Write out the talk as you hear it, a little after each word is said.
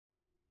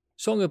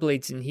Song of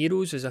Blades and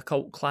Heroes is a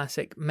cult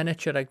classic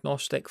miniature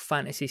agnostic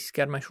fantasy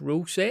skirmish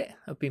rule set.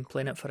 I've been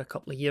playing it for a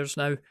couple of years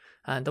now,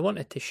 and I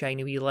wanted to shine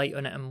a wee light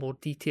on it in more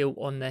detail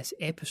on this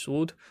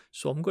episode,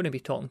 so I'm going to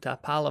be talking to a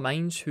pal of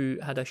mine who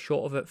had a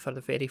shot of it for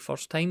the very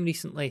first time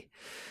recently.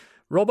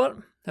 Robert,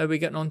 how are we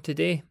getting on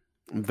today?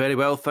 Very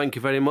well, thank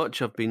you very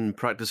much. I've been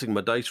practicing my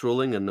dice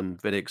rolling and I'm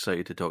very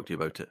excited to talk to you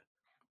about it.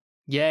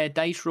 Yeah,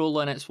 dice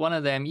rolling, it's one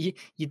of them. You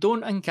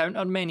don't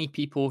encounter many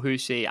people who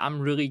say, I'm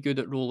really good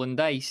at rolling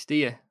dice, do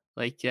you?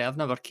 I've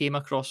never came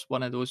across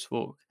one of those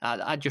folk.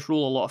 I just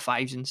roll a lot of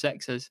 5s and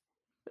 6s.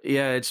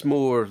 Yeah, it's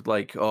more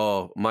like,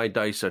 oh, my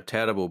dice are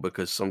terrible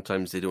because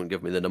sometimes they don't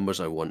give me the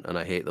numbers I want and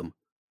I hate them.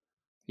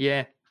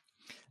 Yeah.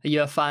 Are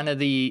you a fan of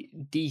the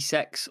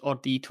D6 or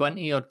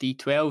D20 or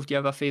D12? Do you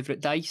have a favourite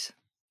dice?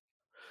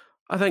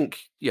 I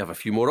think you have a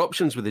few more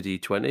options with the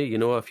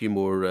D20, a few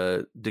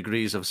more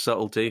degrees of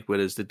subtlety,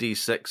 whereas the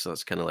D6,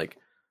 that's kind of like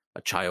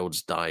a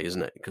child's die,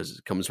 isn't it? Because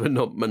it comes with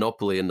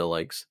Monopoly and the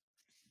likes.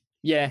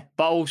 Yeah,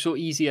 but also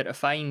easier to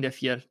find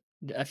if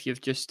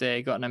you've just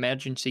got an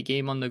emergency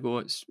game on the go.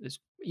 It's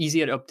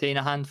easier to obtain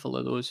a handful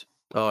of those.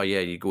 Oh yeah,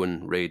 you go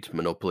and raid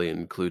Monopoly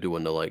and Cluedo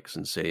and the likes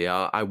and say,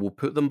 yeah, I will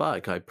put them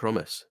back, I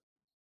promise.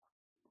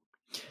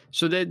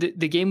 So the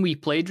game we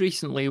played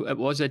recently, it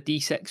was a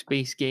D6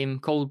 based game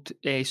called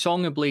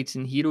Song of Blades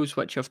and Heroes,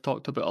 which I've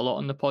talked about a lot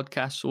on the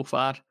podcast so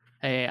far.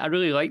 I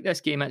really like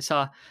this game.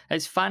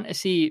 It's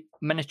fantasy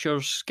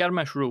miniatures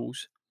skirmish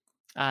rules.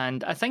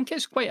 And I think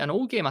it's quite an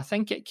old game. I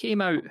think it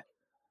came out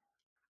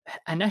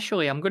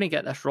initially, I'm going to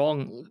get this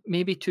wrong,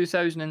 maybe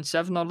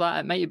 2007 or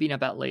that. It might have been a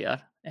bit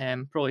later.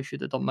 Probably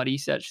should have done my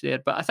research there.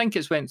 But I think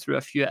it's went through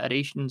a few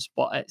iterations.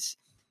 But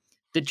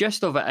the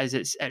gist of it is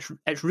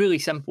it's really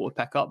simple to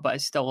pick up, but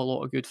it's still a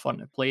lot of good fun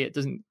to play. It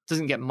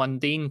doesn't get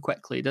mundane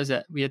quickly, does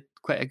it? We had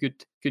quite a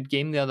good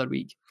game the other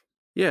week.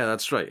 Yeah,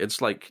 that's right. It's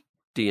like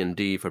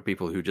D&D for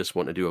people who just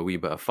want to do a wee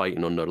bit of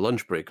fighting on their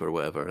lunch break or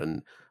whatever.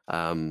 And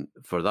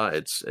for that,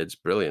 it's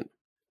brilliant.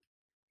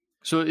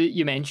 So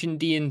you mentioned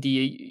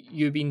D&D.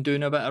 You've been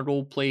doing a bit of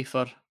role play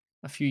for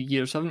a few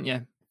years, haven't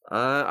you?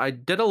 I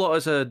did a lot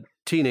as a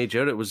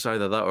teenager. It was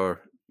either that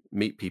or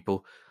meet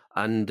people.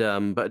 And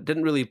but I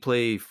didn't really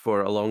play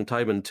for a long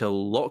time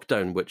until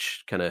lockdown,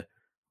 which kind of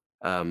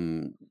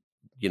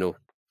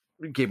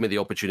gave me the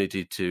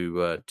opportunity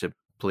to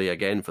play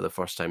again for the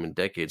first time in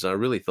decades. And I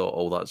really thought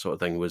all that sort of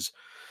thing was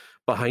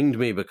behind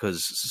me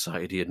because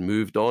society had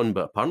moved on,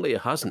 but apparently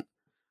it hasn't.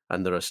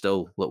 And there are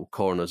still little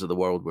corners of the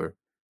world where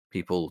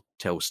people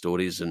tell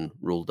stories and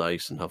roll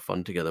dice and have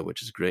fun together,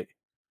 which is great.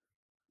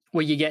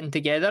 Were you getting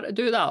together to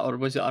do that, or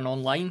was it an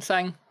online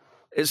thing?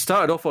 It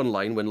started off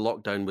online when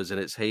lockdown was in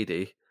its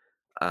heyday,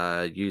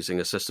 using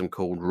a system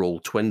called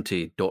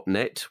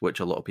Roll20.net, which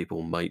a lot of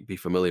people might be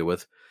familiar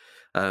with.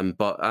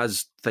 But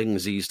as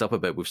things eased up a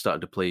bit, we've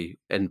started to play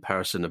in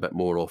person a bit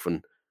more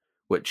often,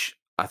 which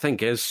I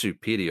think is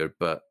superior.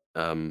 But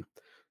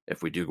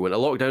if we do go into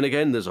lockdown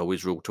again, there's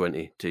always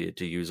Roll20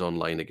 to use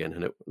online again,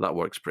 and that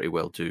works pretty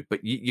well too.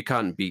 But you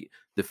can't beat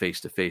the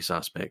face-to-face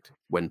aspect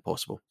when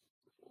possible.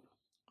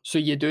 So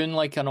you're doing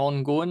like an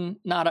ongoing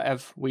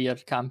narrative with your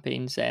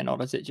campaigns then,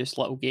 or is it just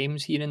little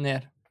games here and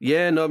there?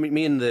 Yeah, no, I mean,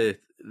 me and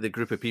the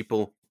group of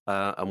people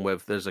I'm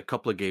with, there's a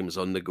couple of games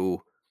on the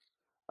go.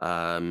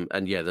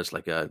 And yeah, there's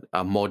like a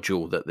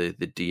module that the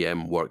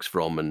DM works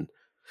from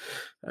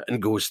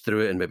and goes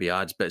through it and maybe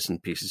adds bits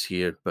and pieces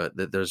here. But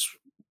there's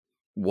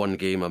one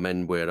game I'm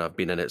in where I've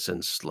been in it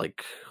since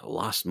like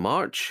last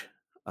March,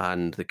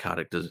 and the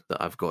character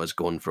that I've got has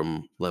gone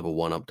from level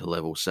 1 up to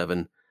level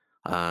 7.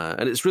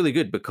 And it's really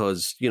good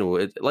because,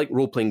 like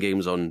role-playing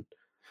games on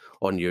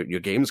your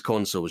games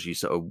consoles, you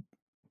sort of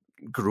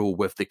grow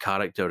with the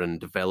character and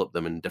develop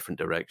them in different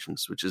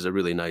directions, which is a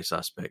really nice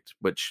aspect,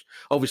 which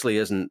obviously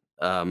isn't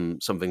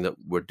something that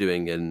we're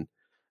doing in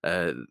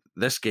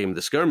this game,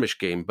 the skirmish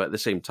game, but at the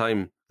same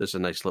time, there's a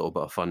nice little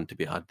bit of fun to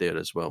be had there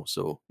as well.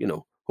 So,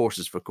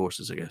 horses for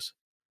courses, I guess.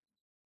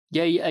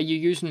 Yeah, are you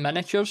using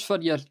miniatures for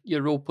your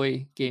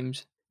roleplay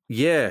games?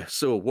 Yeah,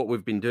 so what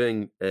we've been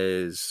doing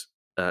is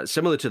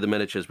similar to the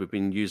miniatures we've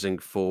been using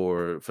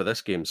for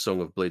this game,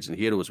 Song of Blades and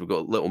Heroes. We've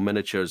got little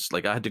miniatures.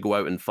 Like I had to go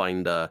out and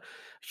find a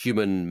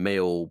human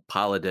male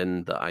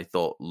paladin that I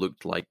thought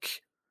looked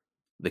like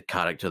the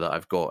character that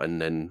I've got,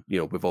 and then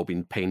we've all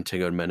been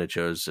painting our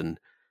miniatures, and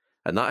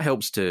that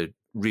helps to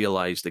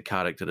realize the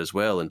character as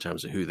well in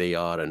terms of who they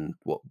are and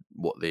what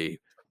they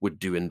would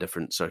do in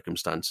different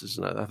circumstances.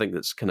 And I think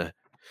that's kind of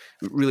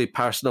really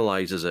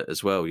personalizes it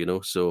as well,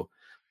 So,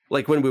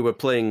 like when we were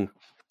playing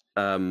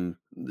the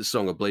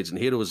Song of Blades and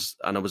Heroes,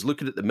 and I was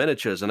looking at the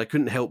miniatures, and I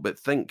couldn't help but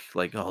think,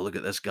 like, oh, look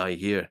at this guy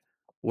here.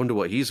 I wonder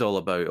what he's all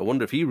about. I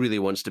wonder if he really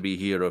wants to be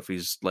here, or if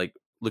he's like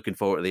looking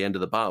forward to the end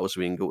of the battle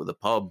so we can go to the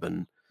pub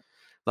and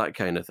that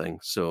kind of thing.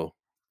 So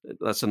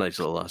that's a nice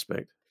little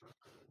aspect.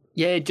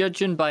 Yeah,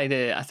 judging by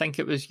I think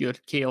it was your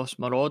Chaos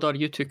Marauder,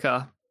 you took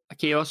a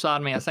Chaos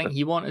Army. I think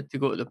he wanted to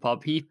go to the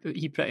pub. He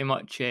pretty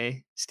much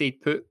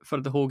stayed put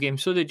for the whole game.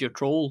 So did your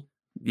Troll.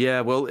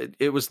 Yeah, well,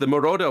 it was the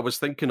Marauder I was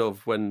thinking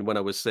of when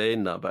I was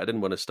saying that, but I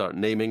didn't want to start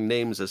naming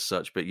names as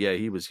such. But yeah,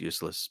 he was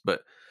useless.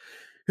 But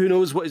who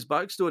knows what his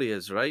backstory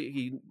is, right?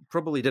 He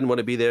probably didn't want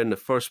to be there in the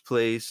first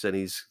place, and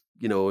he's,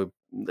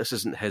 this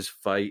isn't his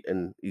fight,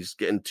 and he's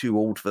getting too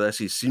old for this.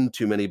 He's seen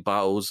too many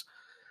battles.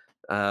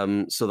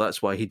 So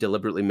that's why he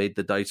deliberately made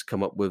the dice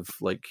come up with,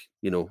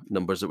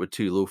 numbers that were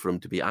too low for him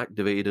to be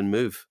activated and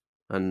move.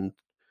 And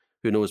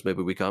who knows,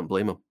 maybe we can't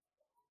blame him.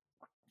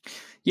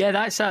 Yeah,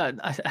 I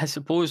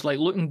suppose, like,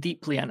 looking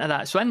deeply into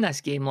that. So in this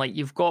game, like,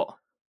 you've got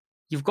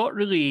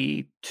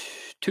really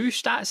two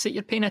stats that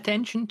you're paying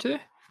attention to.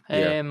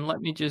 Yeah. Let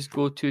me just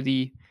go to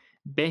the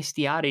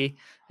bestiary.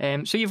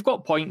 So you've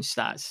got point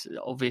stats,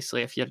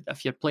 obviously, if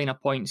you're playing a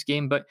points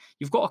game, but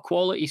you've got a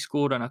quality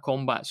score and a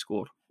combat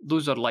score.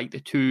 Those are like the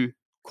two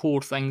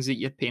core things that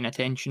you're paying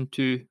attention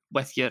to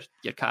with your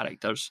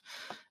characters.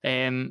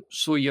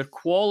 So your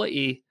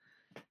quality,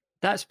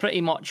 that's pretty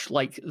much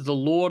like the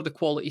lower the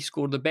quality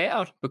score, the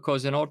better,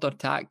 because in order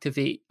to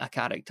activate a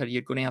character,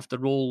 you're going to have to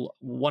roll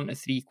 1 to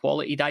 3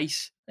 quality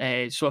dice.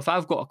 So if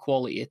I've got a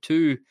quality of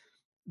 2,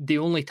 the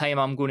only time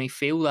I'm going to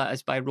fail that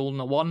is by rolling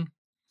a 1.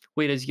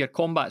 Whereas your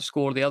combat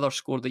score, the other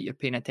score that you're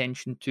paying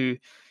attention to,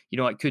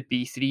 it could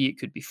be 3, it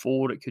could be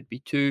 4, it could be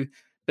 2.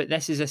 But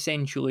this is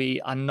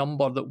essentially a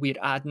number that we're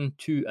adding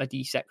to a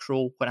d6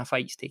 roll when a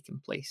fight's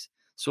taking place.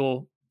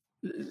 So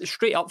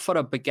straight up for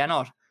a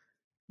beginner,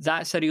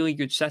 that's a really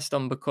good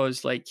system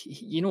because, like,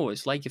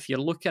 it's like if you're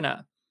looking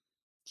at,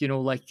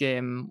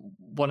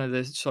 one of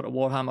the sort of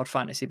Warhammer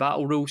Fantasy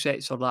Battle rule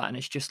sets or that, and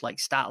it's just like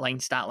stat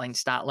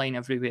line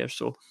everywhere.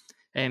 So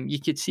you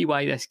could see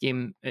why this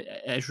game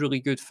is really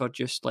good for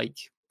just like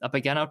a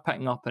beginner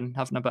picking up and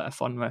having a bit of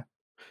fun with.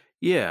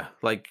 Yeah,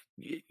 like,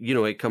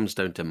 it comes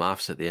down to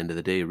maths at the end of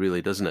the day,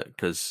 really, doesn't it?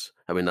 Because,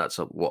 I mean, that's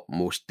what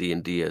most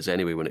D&D is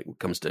anyway, when it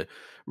comes to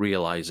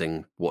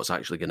realizing what's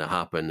actually going to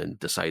happen and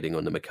deciding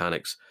on the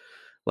mechanics.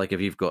 Like,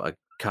 if you've got a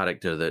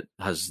character that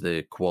has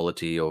the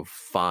quality of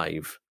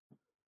 5,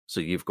 so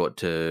you've got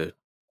to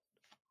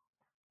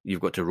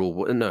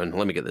roll. No,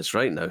 let me get this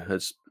right now.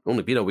 It's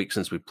only been a week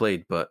since we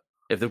played, but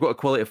if they've got a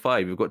quality of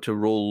 5, you've got to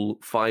roll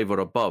 5 or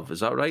above. Is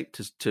that right?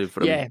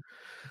 Yeah.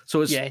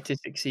 So it's to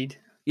succeed.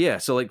 Yeah,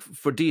 so like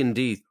for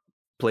D&D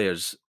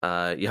players,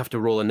 you have to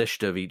roll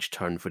initiative each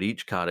turn for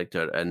each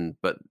character,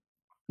 but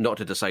not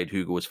to decide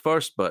who goes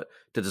first, but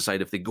to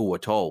decide if they go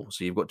at all.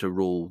 So you've got to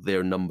roll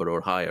their number or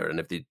higher, and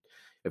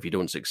if you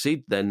don't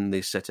succeed, then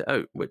they sit it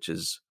out, which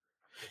is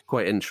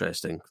quite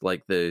interesting.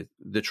 Like the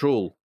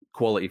troll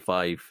quality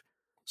 5.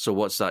 So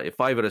what's that? A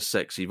 5 or a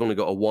 6, you've only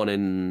got a 1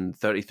 in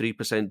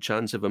 33%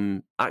 chance of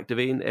him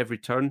activating every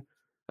turn,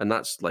 and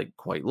that's like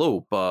quite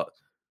low, but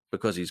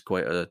because he's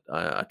quite a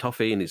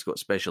toughie and he's got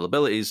special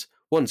abilities,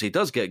 once he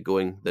does get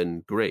going,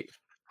 then great.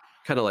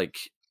 Kind of like,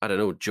 I don't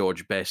know,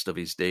 George Best of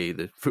his day,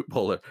 the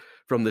footballer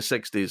from the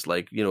 60s.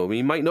 Like,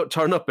 he might not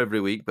turn up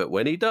every week, but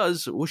when he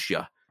does,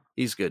 whoosha,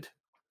 he's good.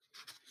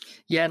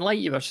 Yeah, and like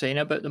you were saying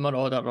about the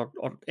Marauder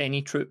or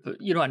any troop,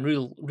 in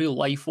real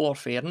life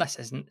warfare, and this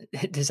isn't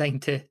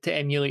designed to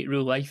emulate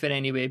real life in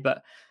any way,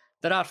 but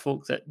there are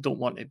folk that don't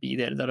want to be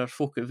there. There are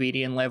folk at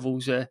varying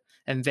levels of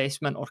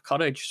investment or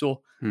courage.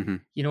 So,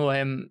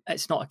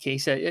 it's not a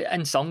case.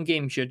 In some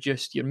games,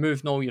 you're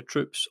moving all your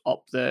troops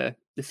up the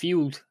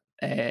field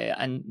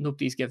and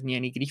nobody's giving you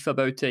any grief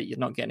about it. You're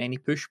not getting any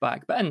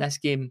pushback. But in this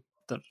game,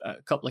 there are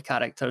a couple of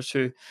characters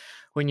who,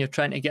 when you're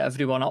trying to get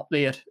everyone up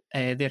there,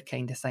 they're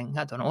kind of thinking,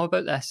 I don't know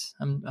about this.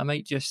 I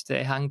might just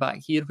hang back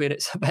here where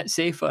it's a bit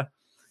safer.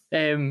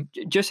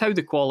 Just how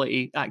the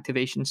quality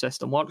activation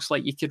system works,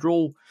 like you could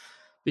roll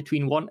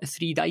between 1 to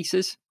 3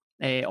 dices,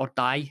 or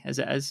die as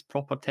it is,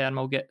 proper term,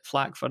 I'll get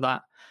flack for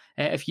that.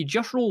 If you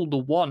just roll the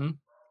 1,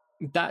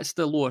 that's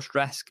the lowest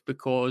risk,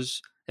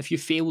 because if you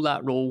fail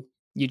that roll,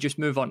 you just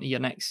move on to your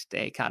next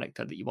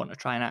character that you want to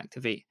try and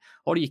activate.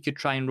 Or you could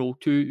try and roll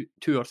two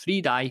or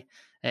 3 die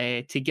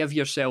to give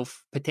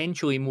yourself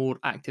potentially more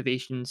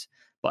activations.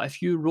 But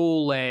if you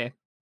were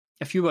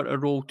to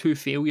roll 2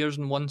 failures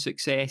and 1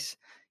 success,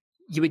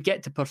 you would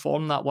get to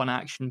perform that 1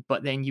 action,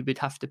 but then you would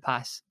have to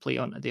pass play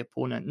on to the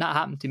opponent. And that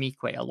happened to me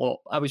quite a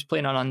lot. I was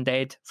playing an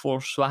undead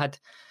force, so I had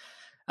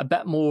a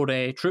bit more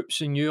troops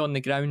than you on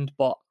the ground,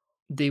 but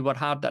they were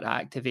harder to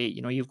activate.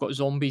 You've got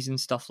zombies and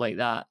stuff like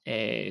that.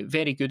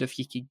 Very good if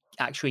you could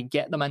actually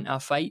get them into a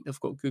fight. They've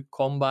got good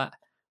combat,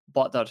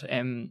 but they're,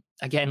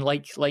 again,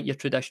 like your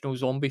traditional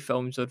zombie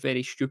films, they're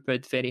very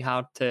stupid, very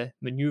hard to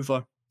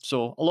maneuver.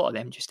 So a lot of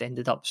them just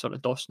ended up sort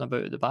of dossing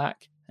about at the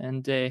back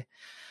and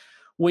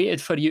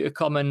waited for you to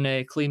come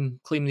and claim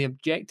the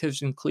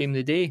objectives and claim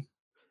the day.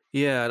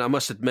 Yeah, and I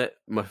must admit,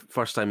 my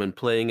first time in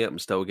playing it, I'm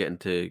still getting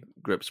to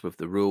grips with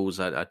the rules.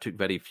 I took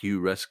very few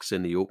risks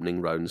in the opening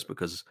rounds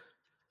because,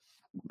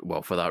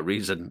 well, for that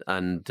reason.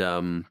 And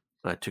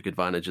I took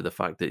advantage of the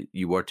fact that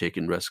you were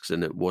taking risks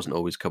and it wasn't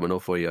always coming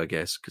off for you, I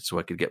guess, so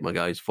I could get my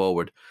guys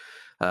forward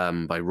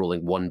by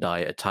rolling 1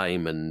 die at a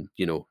time and,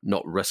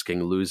 not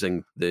risking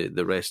losing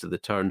the rest of the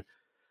turn.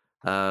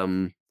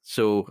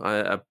 So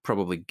I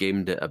probably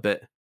gamed it a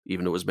bit,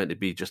 even though it was meant to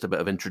be just a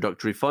bit of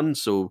introductory fun.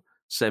 So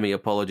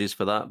semi-apologies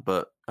for that,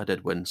 but I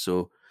did win,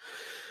 so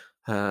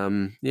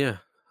I'm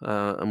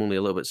only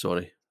a little bit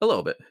sorry. A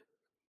little bit.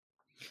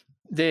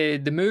 The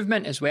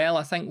movement as well,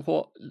 I think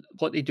what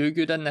they do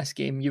good in this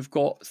game, you've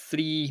got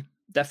 3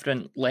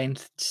 different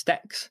length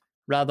sticks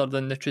rather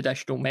than the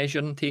traditional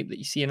measuring tape that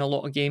you see in a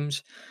lot of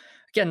games.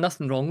 Again,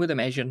 nothing wrong with the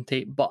measuring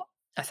tape, but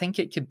I think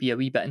it could be a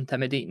wee bit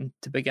intimidating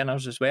to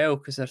beginners as well,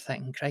 because they're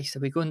thinking, Christ, are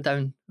we going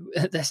down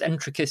this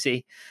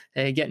intricacy,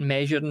 getting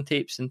measuring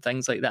tapes and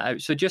things like that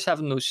out? So just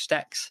having those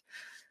sticks.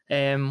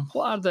 What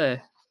are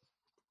the...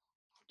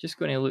 Just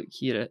going to look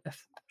here at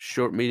if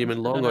short, medium,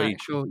 and long.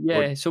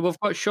 So we've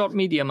got short,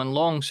 medium, and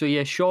long. So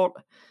yeah, short,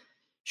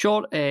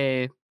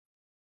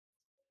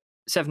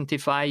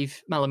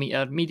 75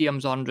 millimeter,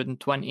 medium's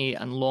 120,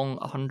 and long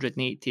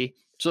 180.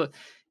 So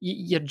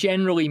you're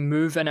generally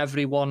moving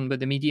everyone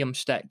with the medium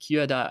stick. You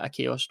had a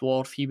Chaos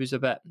Dwarf. He was a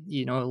bit,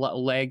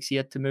 little legs. He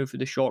had to move with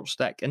the short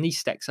stick. And these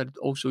sticks are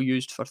also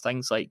used for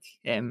things like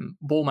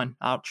bowmen,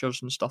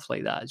 archers, and stuff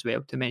like that as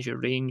well to measure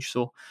range.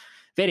 So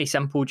very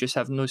simple, just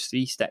having those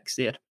 3 sticks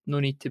there. No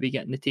need to be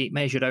getting the tape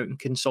measure out and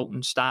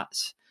consulting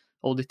stats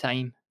all the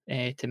time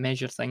to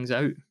measure things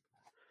out.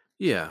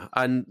 Yeah,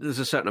 and there's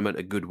a certain amount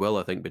of goodwill,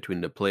 I think, between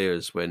the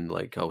players when,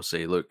 like, I'll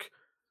say, look,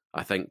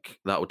 I think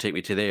that will take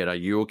me to there. Are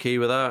you okay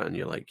with that? And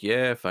you're like,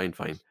 yeah, fine.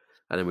 And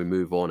then we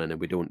move on, and then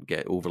we don't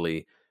get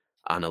overly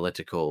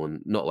analytical,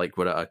 and not like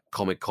we're at a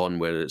Comic-Con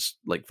where it's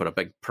like for a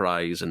big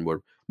prize and we're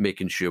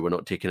making sure we're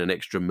not taking an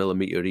extra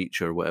millimeter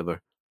each or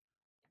whatever.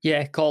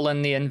 Yeah, call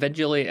in the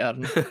invigilator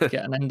and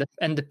get an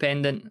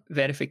independent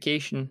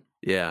verification.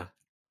 Yeah.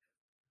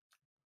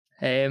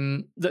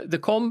 The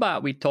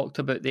combat we talked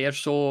about there,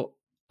 so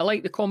I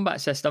like the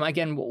combat system.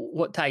 Again,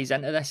 what ties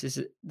into this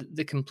is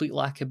the complete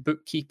lack of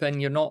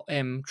bookkeeping. You're not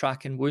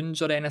tracking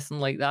wounds or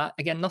anything like that.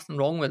 Again, nothing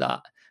wrong with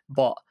that.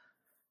 But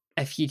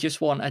if you just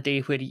want a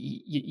day where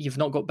you've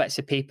not got bits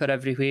of paper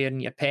everywhere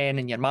and your pen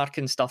and you're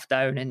marking stuff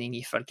down and then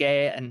you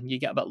forget and you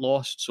get a bit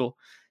lost. So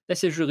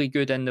this is really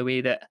good in the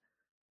way that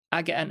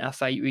I get into a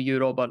fight with you,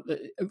 Robert.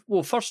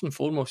 Well, first and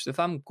foremost, if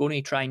I'm going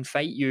to try and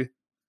fight you,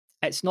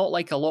 it's not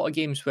like a lot of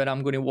games where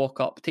I'm going to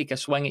walk up, take a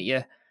swing at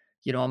you.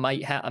 I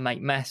might hit, I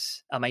might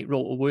miss, I might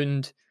roll a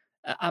wound.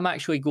 I'm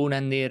actually going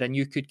in there and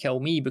you could kill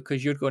me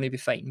because you're going to be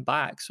fighting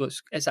back. So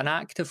it's an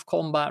active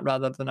combat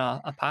rather than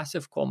a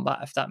passive combat,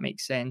 if that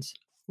makes sense.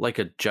 Like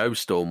a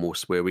joust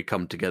almost, where we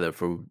come together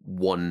for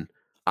one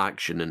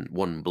action and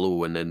one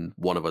blow, and then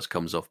one of us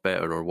comes off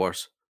better or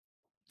worse.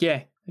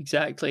 Yeah,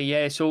 exactly.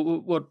 Yeah, so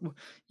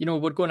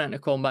we're going into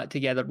combat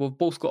together. We've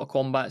both got a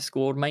combat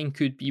score. Mine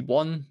could be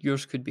 1,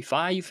 yours could be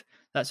 5.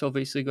 That's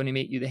obviously going to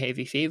make you the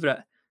heavy favourite.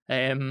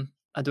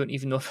 I don't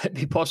even know if it'd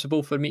be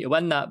possible for me to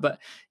win that, but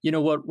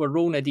we're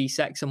rolling a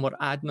d6 and we're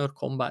adding our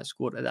combat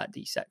score to that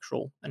d6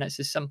 roll, and it's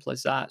as simple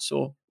as that.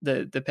 So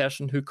the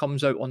person who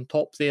comes out on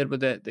top there with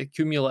the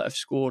cumulative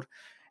score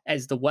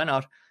is the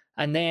winner,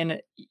 and then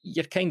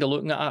you're kind of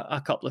looking at a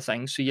couple of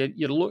things. So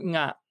you're looking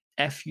at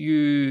if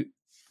you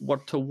were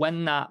to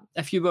win that,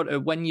 if you were to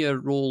win your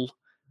roll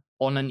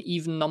on an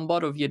even number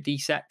of your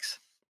d6,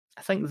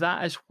 I think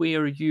that's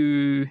where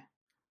you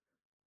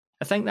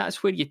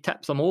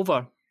tip them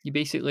over. You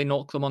basically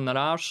knock them on their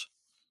arse.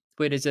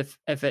 Whereas if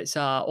it's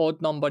an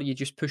odd number, you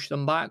just push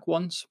them back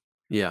once.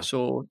 Yeah.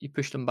 So you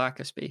push them back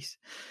a space.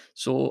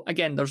 So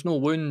again, there's no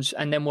wounds.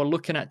 And then we're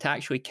looking at to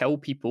actually kill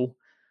people.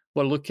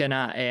 We're looking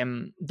at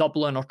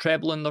doubling or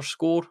trebling their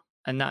score.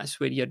 And that's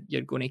where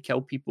you're going to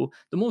kill people.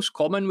 The most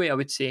common way I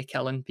would say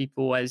killing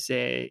people is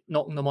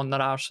knocking them on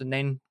their arse and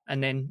then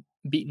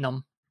beating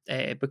them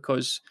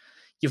because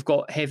you've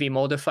got heavy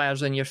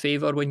modifiers in your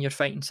favour when you're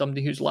fighting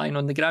somebody who's lying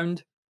on the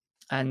ground.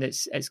 And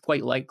it's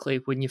quite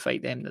likely when you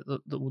fight them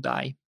that they'll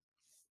die.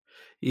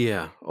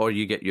 Yeah, or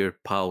you get your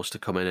pals to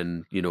come in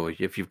and,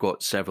 if you've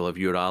got several of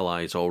your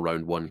allies all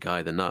round one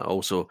guy, then that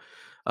also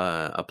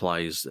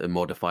applies a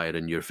modifier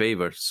in your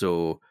favour.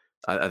 So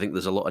I think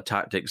there's a lot of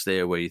tactics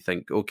there where you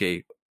think,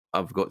 okay,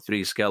 I've got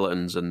 3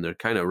 skeletons and they're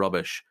kind of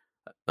rubbish.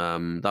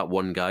 That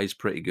one guy's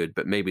pretty good,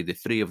 but maybe the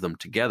 3 of them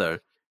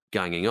together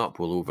ganging up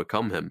will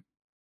overcome him.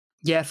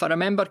 Yeah, if I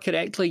remember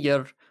correctly,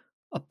 your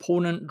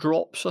opponent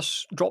drops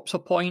a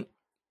point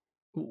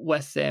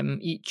with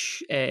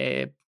each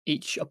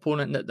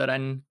opponent that they're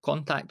in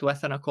contact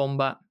with in a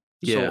combat.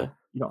 Yeah.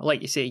 So,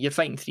 like you say, you're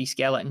fighting 3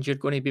 skeletons, you're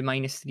going to be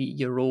 -3 to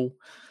your roll.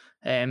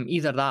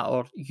 Either that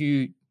or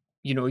you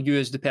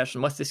as the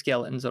person with the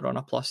skeletons are on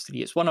a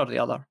 +3. It's one or the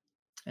other.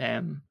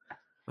 I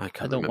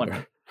don't want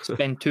to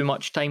spend too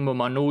much time with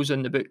my nose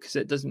in the book because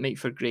it doesn't make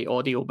for great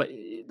audio, but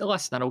the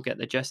listener will get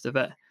the gist of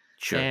it.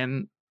 Sure.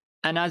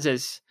 And as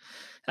is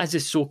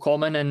so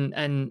common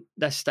in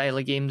this style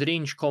of game, the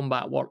range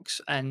combat works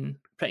in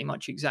pretty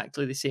much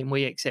exactly the same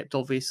way, except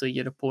obviously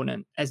your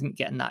opponent isn't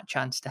getting that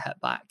chance to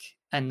hit back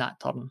in that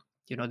turn.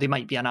 They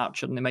might be an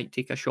archer and they might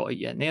take a shot at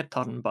you in their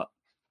turn, but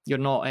you're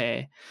not...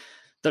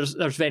 There's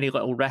very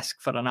little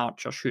risk for an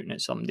archer shooting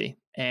at somebody.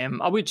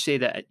 I would say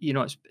that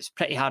it's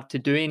pretty hard to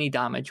do any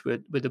damage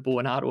with the bow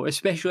and arrow,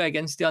 especially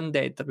against the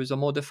undead. There was a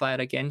modifier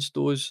against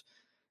those.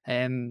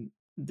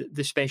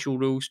 the special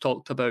rules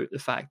talked about the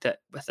fact that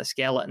with a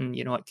skeleton,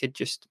 it could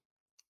just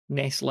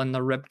nestle in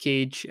their rib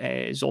cage.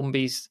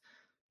 Zombies,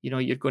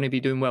 you're going to be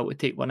doing well to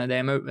take one of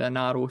them out with an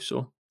arrow.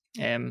 So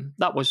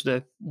that was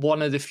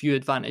one of the few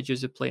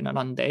advantages of playing an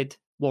undead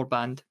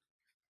warband.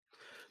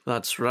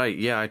 That's right.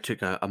 Yeah, I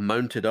took a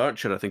mounted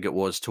archer, I think it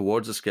was,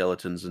 towards the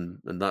skeletons, and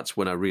that's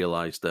when I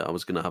realised that I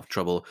was going to have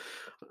trouble.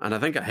 And I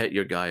think I hit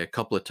your guy a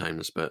couple of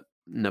times, but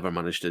never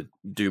managed to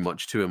do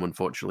much to him,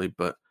 unfortunately.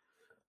 But,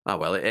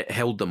 well, it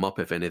held them up,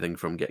 if anything,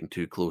 from getting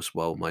too close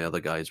while my other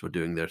guys were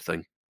doing their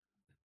thing.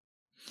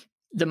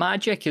 The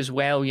magic as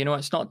well,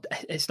 it's not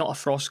a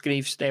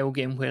Frostgrave style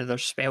game where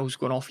there's spells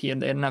going off here,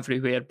 there, and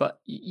everywhere, but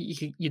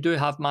you do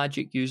have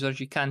magic users.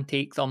 You can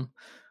take them.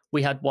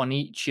 We had one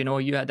each,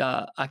 you had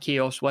a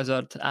Chaos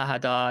Wizard, I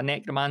had a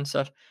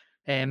Necromancer,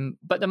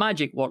 but the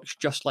magic works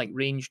just like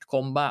ranged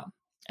combat.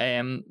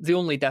 The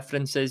only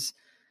difference is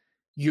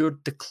you're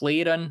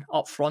declaring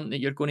up front that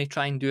you're going to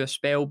try and do a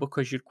spell,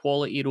 because your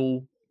quality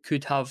roll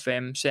could have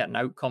certain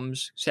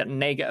outcomes, certain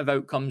negative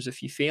outcomes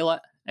if you fail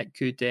it. It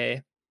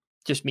could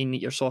just mean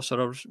that your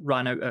sorcerers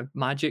ran out of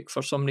magic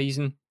for some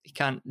reason. You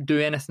can't do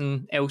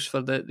anything else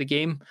for the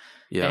game.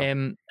 Yeah.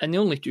 And the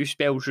only two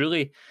spells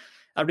really,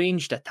 a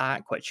ranged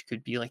attack, which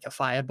could be like a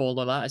fireball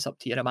or that, is up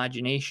to your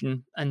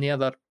imagination. And the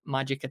other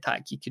magic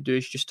attack you could do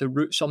is just to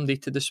root somebody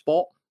to the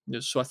spot.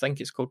 So I think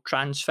it's called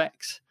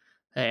Transfix.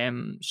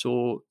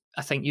 So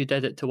I think you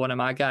did it to one of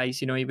my guys.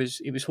 He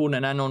was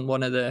honing in on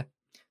one of the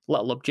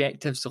little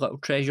objectives, the little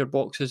treasure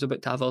boxes,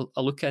 about to have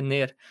a look in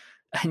there.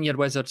 And your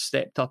wizard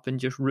stepped up and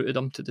just rooted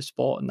him to the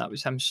spot, and that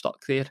was him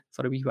stuck there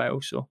for a wee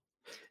while. So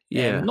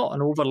yeah, not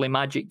an overly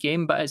magic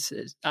game, but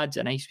it adds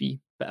a nice wee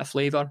bit of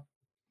flavour.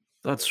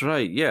 That's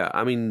right, yeah.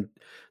 I mean,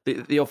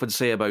 they often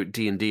say about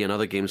D&D and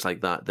other games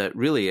like that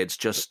really it's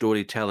just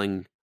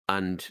storytelling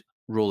and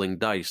rolling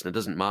dice, and it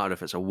doesn't matter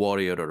if it's a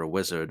warrior or a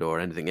wizard or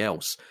anything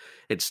else.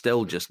 It's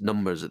still just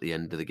numbers at the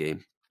end of the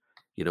game,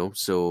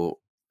 So,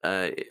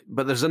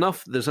 but there's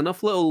enough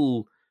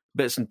little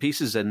bits and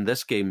pieces in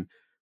this game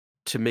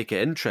to make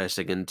it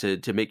interesting and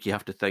to make you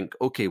have to think,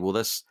 okay, well,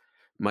 this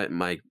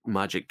my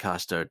magic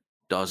caster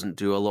doesn't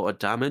do a lot of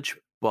damage,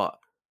 but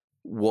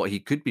what he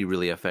could be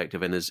really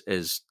effective in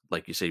is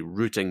like you say,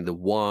 rooting the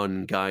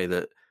one guy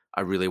that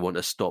I really want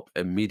to stop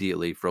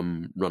immediately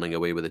from running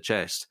away with a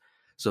chest.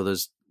 So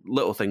there's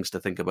little things to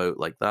think about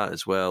like that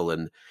as well,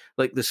 and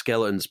like the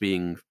skeletons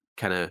being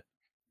kind of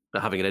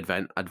having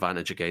an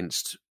advantage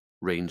against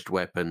ranged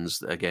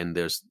weapons. Again,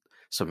 there's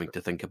something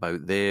to think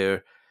about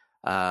there.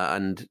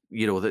 And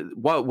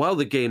while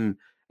the game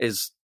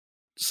is,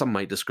 some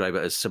might describe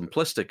it as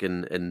simplistic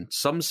in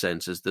some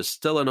senses, there's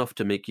still enough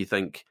to make you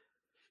think.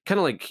 Kind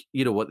of like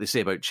what they say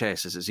about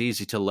chess is it's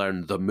easy to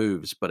learn the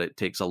moves, but it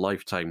takes a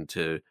lifetime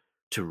to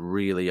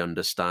really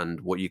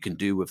understand what you can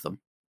do with them.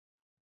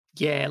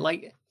 Yeah,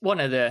 like one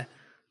of the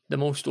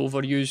most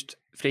overused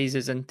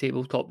phrases in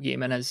tabletop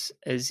gaming is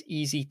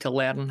easy to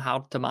learn,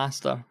 hard to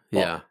master.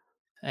 But,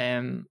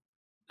 yeah.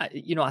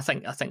 I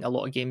think a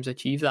lot of games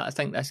achieve that. I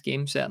think this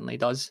game certainly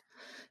does.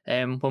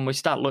 When we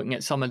start looking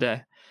at some of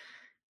the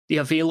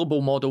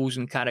available models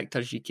and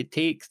characters you could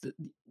take,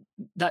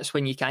 that's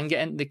when you can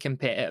get into the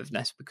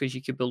competitiveness, because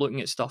you could be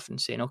looking at stuff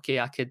and saying, okay,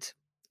 I could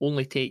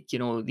only take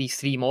these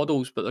 3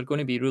 models, but they're going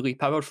to be really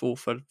powerful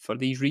for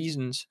these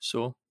reasons.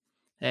 So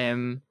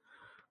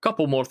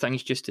couple more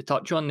things just to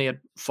touch on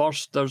there.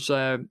 First, there's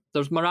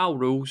morale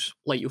rules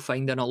like you'll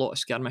find in a lot of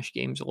skirmish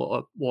games, a lot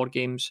of war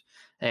games,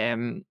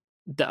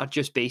 that are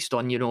just based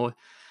on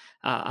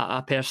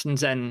a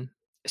person's in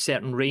a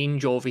certain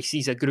range of, he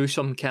sees a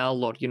gruesome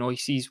kill, or he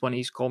sees one of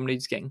his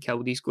comrades getting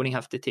killed, he's going to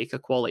have to take a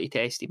quality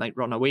test, he might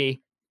run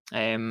away.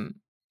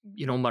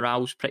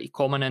 Morale's pretty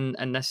common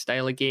in this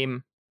style of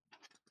game.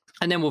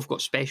 And then we've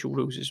got special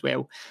rules as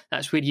well.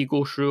 That's where you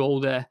go through all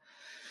the,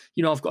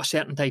 I've got a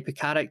certain type of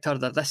character,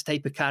 they're this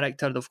type of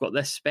character, they've got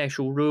this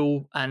special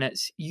rule, and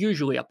it's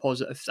usually a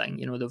positive thing.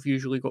 They've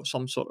usually got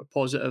some sort of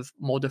positive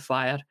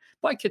modifier,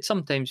 but it could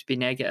sometimes be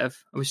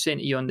negative. I was saying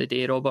to you on the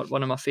day, Robert,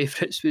 one of my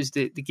favourites was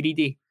the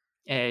greedy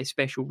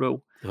special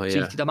rule. Oh, yeah. So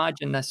you could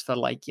imagine this for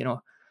like,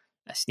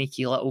 a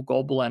sneaky little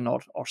goblin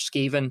or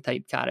Skaven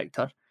type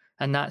character.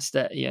 And that's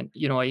that,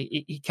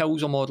 he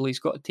kills a model, he's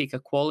got to take a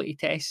quality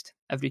test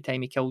every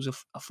time he kills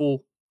a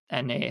foe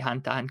in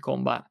hand-to-hand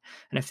combat.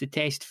 And if the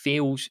test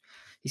fails,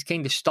 he's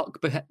kind of stuck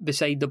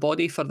beside the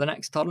body for the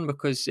next turn,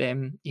 because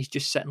he's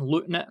just sitting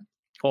looting it.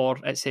 Or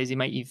it says he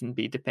might even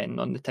be, depending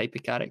on the type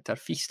of character,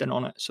 feasting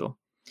on it. So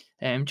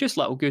just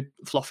little good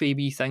fluffy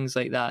wee things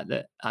like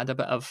that add a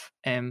bit of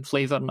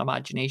flavour and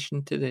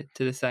imagination to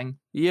the thing.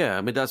 Yeah,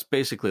 I mean, that's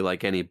basically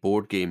like any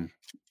board game,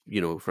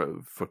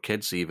 for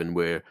kids even,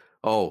 where,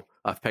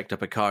 I've picked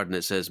up a card and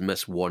it says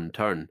miss 1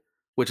 turn,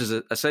 which is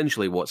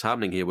essentially what's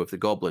happening here with the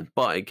goblin.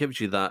 But it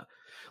gives you that,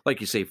 like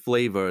you say,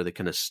 flavour, the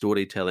kind of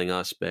storytelling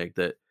aspect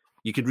that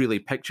you could really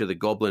picture the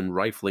goblin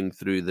rifling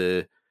through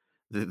the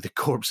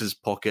corpse's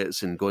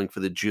pockets and going for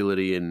the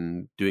jewellery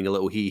and doing a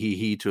little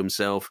he to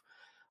himself.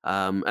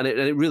 And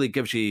it really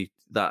gives you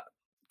that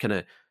kind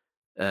of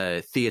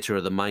theatre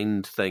of the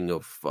mind thing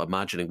of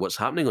imagining what's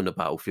happening on the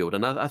battlefield.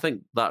 And I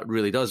think that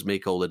really does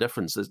make all the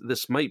difference.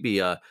 This might be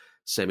a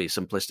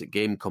semi-simplistic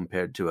game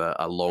compared to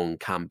a long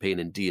campaign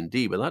in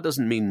D&D, but that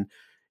doesn't mean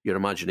your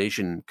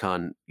imagination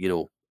can't,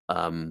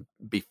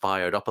 be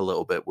fired up a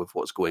little bit with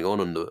what's going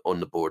on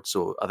the board.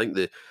 So I think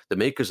the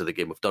makers of the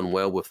game have done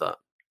well with that.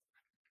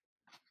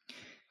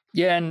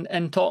 Yeah,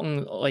 and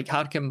talking, like,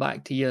 harking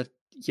back to your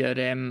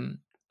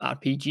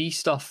RPG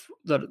stuff,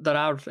 there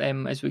are,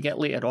 as we get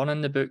later on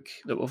in the book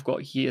that we've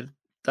got here,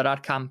 there are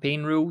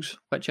campaign rules,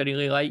 which I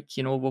really like.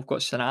 We've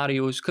got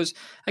scenarios, because,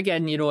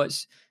 again,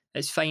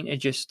 it's fine to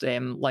just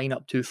line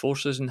up two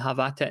forces and have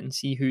at it and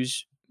see who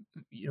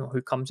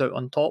comes out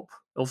on top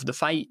of the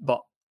fight,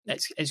 but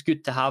it's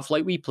good to have,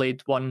 like, we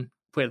played one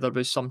where there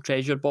was some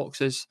treasure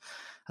boxes,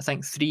 I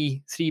think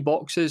three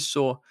boxes,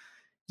 so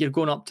you're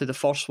going up to the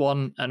first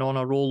one, and on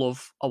a roll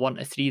of a 1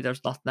 to 3,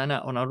 there's nothing in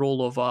it. On a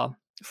roll of a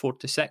 4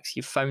 to 6,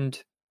 you've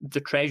found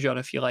the treasure,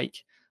 if you like,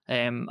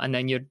 and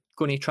then you're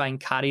going to try and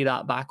carry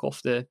that back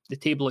off the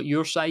table at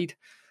your side.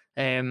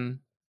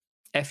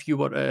 If you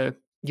were to,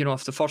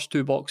 if the first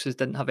two boxes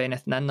didn't have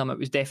anything in them, it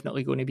was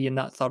definitely going to be in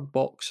that third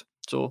box.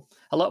 So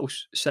a little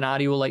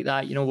scenario like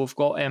that. We've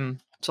got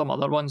some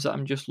other ones that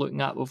I'm just looking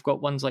at. We've got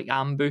ones like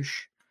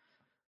ambush.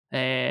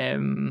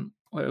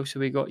 What else have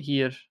we got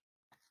here?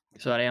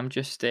 Sorry, I'm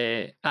just...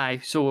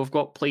 So we've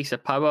got place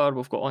of power,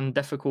 we've got on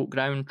difficult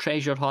ground,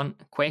 treasure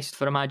hunt, quest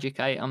for a magic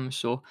item.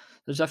 So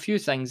there's a few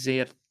things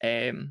there,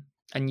 and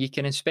you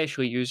can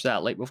especially use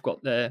that. Like, we've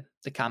got the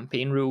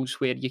campaign rules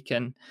where you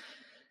can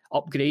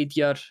upgrade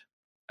your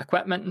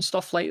equipment and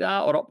stuff like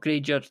that, or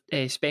upgrade your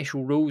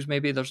special rules.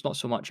 Maybe there's not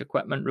so much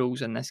equipment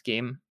rules in this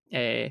game.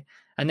 And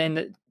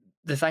then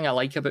the thing I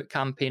like about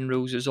campaign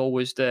rules is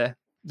always the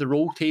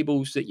roll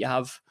tables that you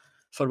have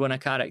for when a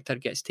character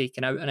gets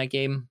taken out in a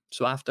game.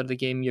 So after the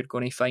game, you're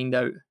going to find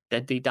out,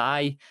 did they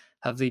die?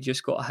 Have they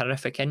just got a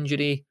horrific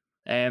injury?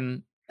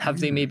 Have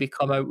they maybe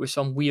come out with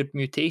some weird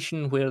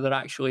mutation where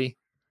they've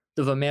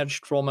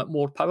emerged from it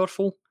more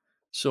powerful?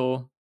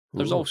 So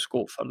there's all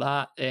scope for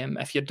that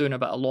if you're doing a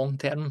bit of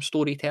long-term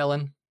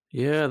storytelling.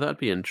 Yeah, that'd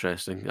be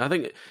interesting.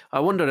 I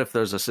wonder if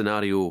there's a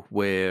scenario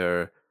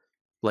where,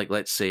 like,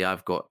 let's say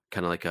I've got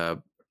kind of like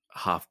a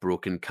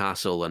half-broken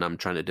castle and I'm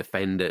trying to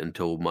defend it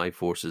until my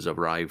forces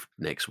arrive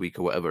next week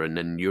or whatever, and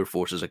then your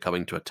forces are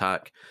coming to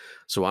attack.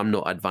 So I'm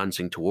not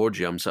advancing towards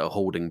you, I'm sort of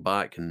holding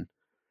back and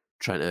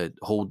trying to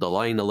hold the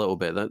line a little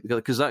bit.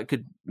 Because that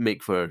could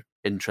make for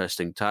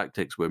interesting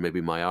tactics where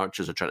maybe my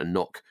archers are trying to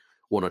knock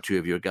one or two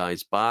of your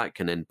guys back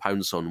and then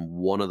pounce on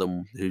one of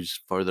them who's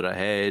further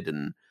ahead,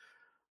 and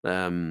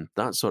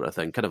that sort of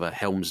thing. Kind of a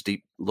Helm's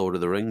Deep, Lord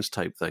of the Rings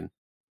type thing.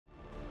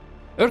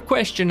 Our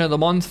question of the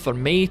month for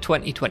May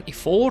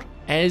 2024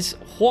 is,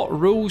 what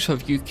rules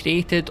have you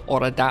created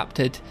or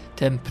adapted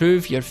to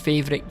improve your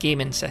favourite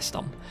gaming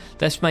system?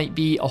 This might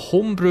be a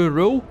homebrew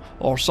rule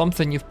or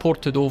something you've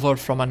ported over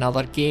from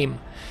another game.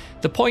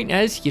 The point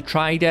is, you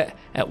tried it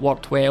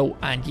worked well,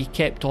 and you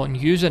kept on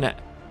using it.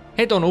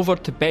 Head on over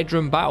to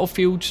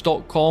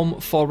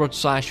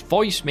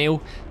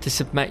bedroombattlefields.com/voicemail to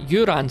submit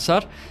your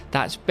answer.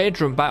 That's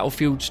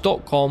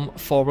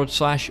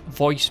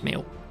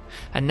bedroombattlefields.com/voicemail.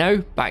 And now,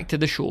 back to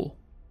the show.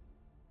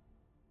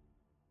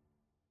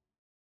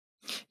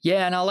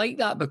 Yeah, and I like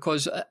that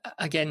because,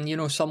 again,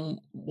 some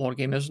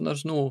wargamers, and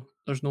there's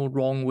no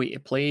wrong way to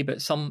play,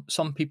 but some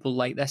people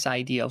like this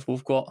idea of,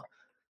 we've got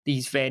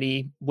these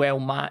very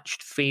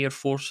well-matched, fair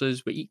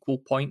forces with equal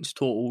points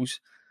totals.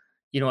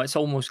 It's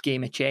almost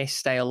game of chess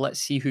style.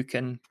 Let's see who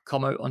can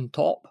come out on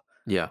top.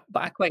 Yeah.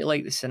 But I quite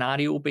like the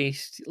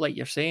scenario-based, like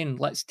you're saying.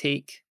 Let's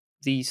take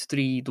these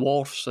 3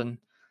 dwarfs and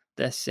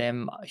this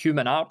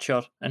human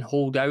archer and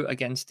hold out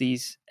against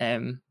these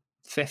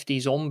 50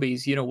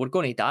 zombies. We're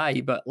going to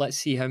die, but let's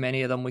see how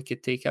many of them we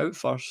could take out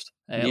first.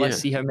 Let's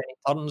see how many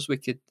turns we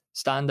could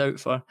stand out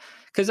for.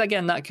 Because,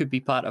 again, that could be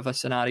part of a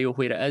scenario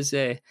where it is,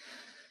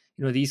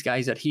 these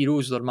guys are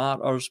heroes, they're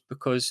martyrs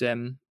because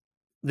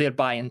they're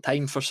buying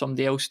time for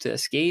somebody else to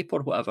escape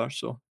or whatever.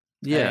 So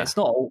it's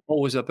not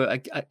always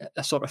about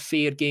a sort of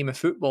fair game of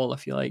football,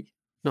 if you like.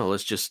 No,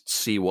 let's just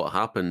see what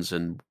happens,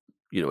 and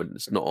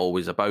it's not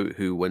always about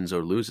who wins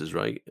or loses,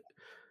 right?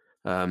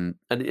 And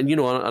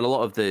a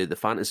lot of the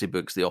fantasy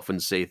books, they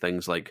often say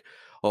things like,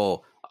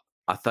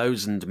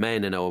 1,000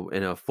 men in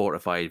a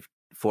fortified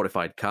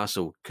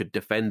castle could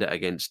defend it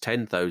against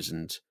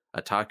 10,000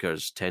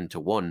 attackers 10 to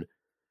 1.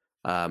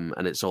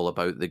 And it's all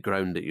about the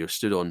ground that you're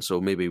stood on. So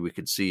maybe we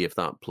could see if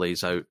that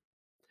plays out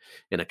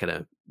in a kind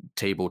of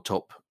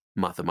tabletop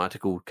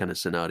mathematical kind of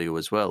scenario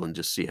as well, and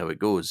just see how it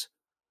goes.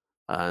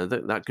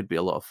 That could be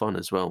a lot of fun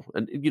as well.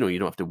 And you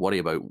don't have to worry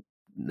about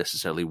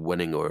necessarily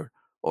winning or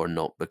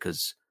not,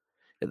 because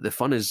the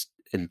fun is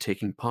in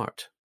taking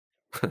part.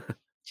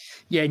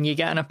 Yeah, and you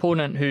get an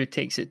opponent who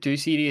takes it too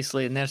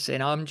seriously, and they're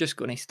saying, I'm just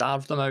going to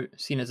starve them out,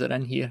 seeing as they're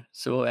in here.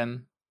 So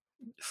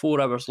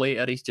 4 hours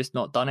later, he's just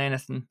not done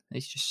anything.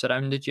 He's just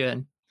surrounded you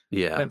and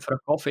went for a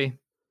coffee.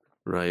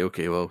 Right,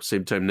 okay, well,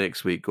 same time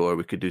next week, or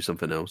we could do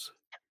something else.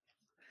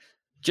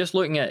 just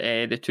looking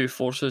at the two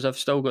forces, I've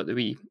still got the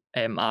wee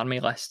army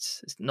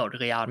lists. It's not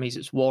really armies,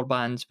 it's war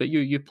bands, but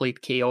you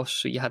played Chaos,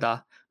 so you had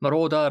a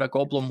Marauder, a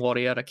Goblin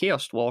Warrior, a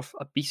Chaos Dwarf,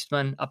 a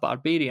Beastman, a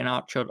Barbarian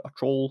Archer, a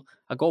Troll,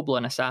 a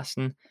Goblin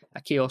Assassin,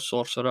 a Chaos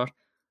Sorcerer,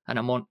 and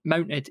a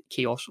mounted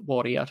Chaos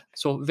Warrior.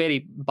 So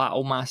very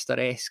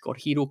Battlemaster-esque or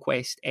Hero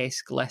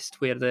Quest-esque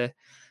list where the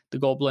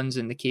Goblins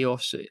and the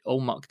Chaos all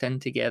mucked in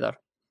together.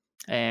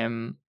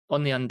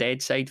 On the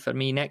undead side for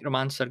me,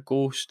 Necromancer,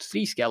 Ghost,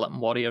 3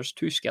 Skeleton Warriors,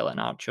 2 Skeleton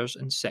Archers,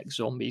 and 6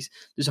 Zombies.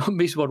 The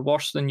Zombies were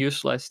worse than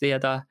useless. They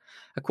had a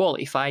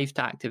quality 5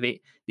 to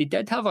activate. They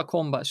did have a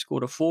combat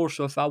score of 4,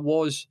 so if I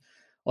was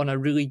on a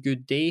really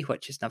good day,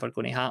 which is never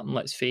going to happen,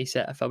 let's face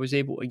it, if I was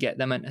able to get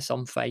them into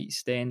some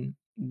fights, then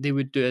they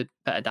would do a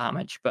bit of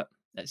damage, but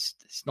it's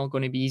not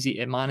going to be easy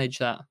to manage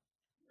that.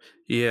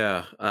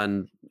 Yeah,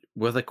 and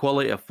with a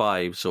quality of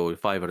 5, so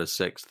 5 out of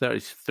 6,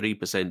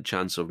 33%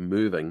 chance of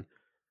moving,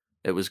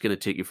 it was going to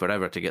take you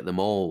forever to get them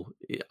all,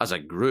 as a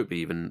group,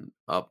 even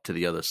up to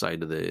the other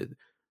side of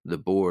the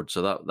board.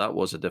 So that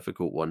was a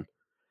difficult one.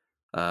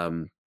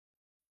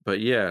 But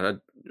yeah,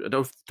 I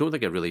don't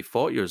think I really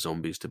fought your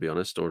zombies, to be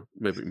honest, or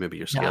maybe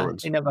your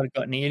skeletons. Nah, they never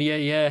got an area,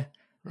 yeah.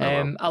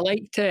 Well. I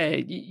liked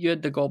you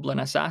had the Goblin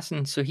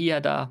Assassin, so he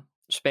had a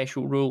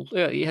special rule.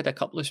 He had a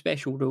couple of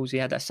special rules. He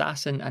had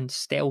Assassin and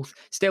Stealth.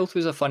 Stealth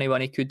was a funny one.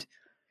 He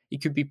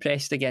could be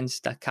pressed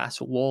against a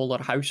castle wall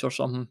or house or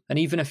something, and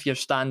even if you're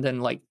standing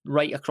like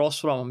right across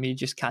from him, you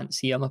just can't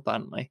see him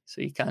apparently,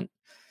 so you can't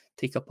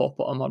take a pop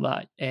at him or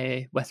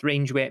that with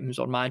ranged weapons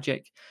or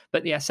magic.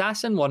 But the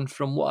Assassin one,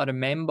 from what I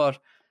remember,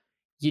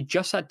 you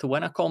just had to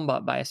win a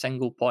combat by a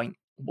single point,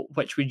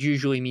 which would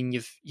usually mean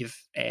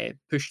you've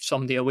pushed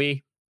somebody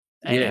away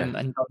and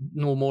done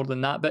no more than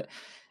that. But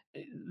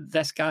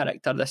this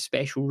character, this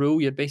special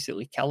rule, you're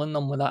basically killing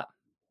them with that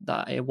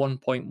 1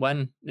 point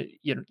win.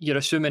 You're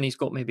assuming he's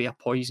got maybe a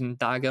poison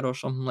dagger or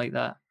something like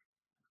that.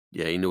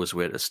 Yeah, he knows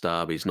where to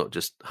stab. He's not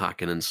just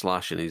hacking and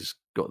slashing. He's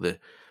got the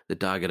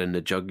dagger in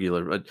the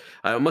jugular.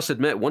 I must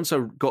admit, once I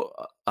got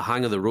a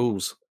hang of the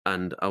rules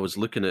and I was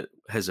looking at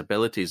his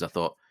abilities, I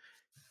thought,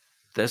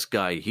 this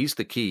guy, he's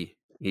the key.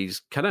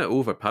 He's kind of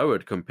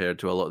overpowered compared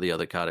to a lot of the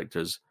other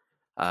characters.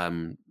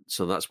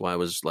 So that's why I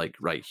was like,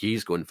 right,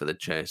 he's going for the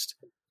chest.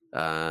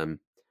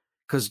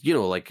 Because,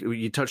 like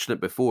you touched on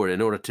it before,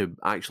 in order to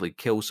actually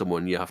kill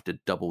someone, you have to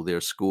double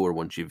their score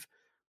once you've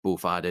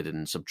both added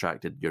and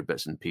subtracted your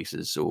bits and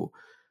pieces. So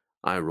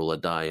I roll a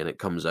die and it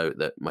comes out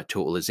that my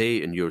total is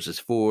 8 and yours is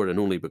 4, and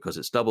only because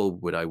it's double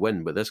would I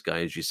win. But this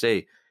guy, as you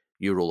say,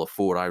 you roll a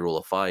 4, I roll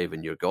a 5,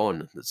 and you're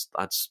gone.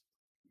 That's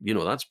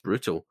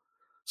brutal.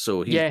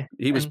 So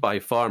he was by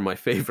far my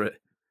favourite.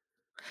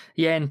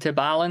 Yeah, and to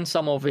balance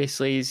him,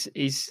 obviously,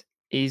 he's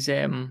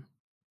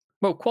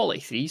quality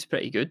 3 is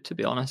pretty good, to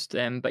be honest.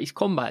 But he's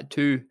combat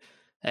 2,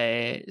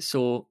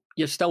 so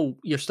you're still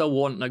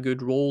wanting a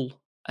good roll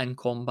in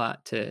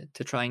combat to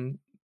try and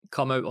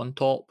come out on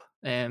top.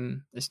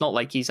 It's not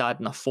like he's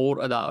adding a 4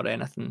 to that or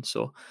anything.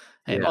 So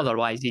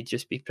otherwise, he'd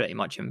just be pretty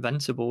much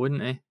invincible,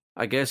 wouldn't he?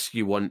 I guess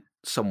you want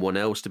someone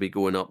else to be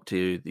going up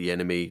to the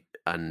enemy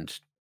and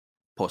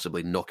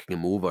possibly knocking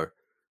him over.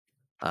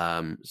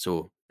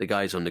 So the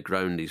guy's on the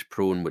ground, he's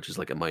prone, which is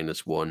like a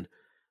 -1.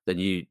 Then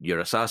your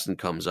assassin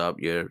comes up,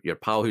 your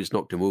pal who's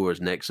knocked him over is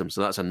next to him,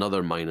 so that's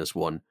another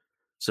 -1.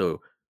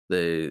 So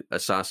the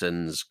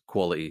assassin's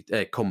quality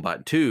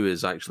combat 2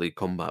 is actually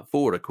combat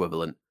 4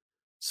 equivalent.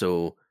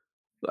 So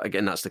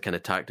again, that's the kind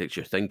of tactics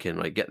you're thinking,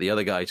 right? Get the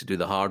other guy to do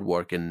the hard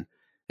work in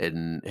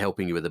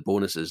helping you with the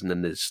bonuses, and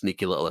then the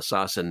sneaky little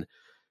assassin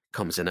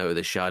comes in out of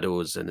the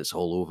shadows and it's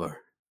all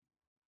over.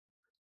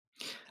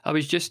 I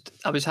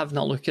was having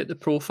a look at the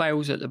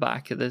profiles at the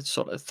back of the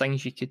sort of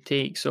things you could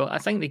take. So I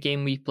think the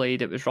game we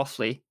played, it was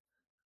roughly,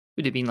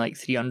 would have been like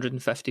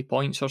 350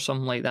 points or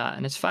something like that.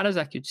 And as far as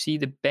I could see,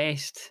 the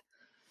best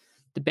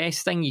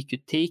thing you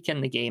could take in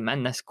the game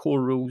in this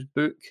core rules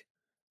book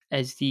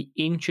is the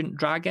Ancient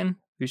Dragon,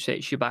 who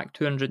sets you back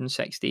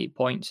 268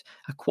 points,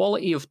 a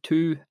quality of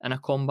 2 and a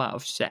combat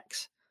of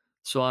 6.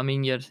 So I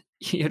mean,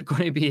 you're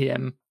going to be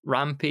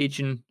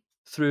rampaging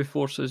through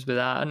forces with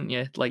that, aren't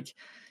you? Like,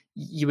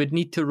 you would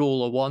need to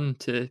roll a 1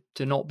 to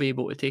not be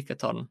able to take a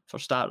turn, for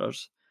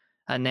starters.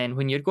 And then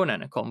when you're going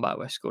into combat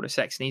with a score of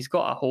 6, and he's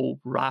got a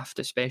whole raft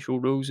of special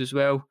rules as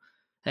well.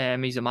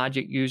 He's a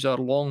magic user,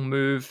 long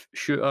move,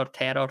 shooter,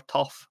 terror,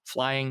 tough,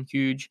 flying,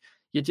 huge.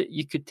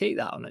 You could take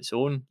that on its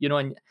own,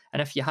 and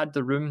if you had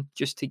the room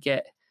just to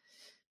get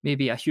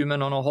maybe a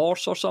human on a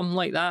horse or something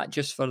like that,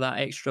 just for that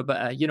extra bit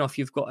of, if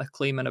you've got a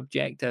claim and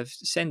objective,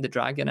 send the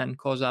dragon in,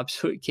 cause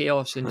absolute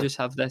chaos, and just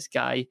have this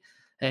guy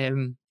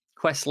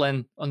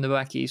whistling on the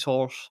back of his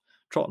horse,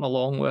 trotting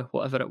along with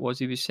whatever it was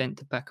he was sent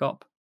to pick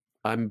up.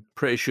 I'm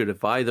pretty sure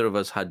if either of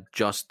us had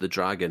just the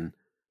dragon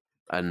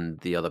and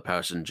the other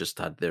person just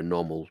had their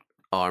normal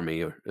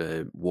army or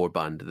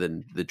warband,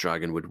 then the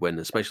dragon would win,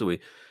 especially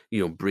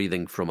with,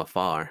 breathing from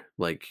afar.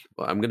 Like,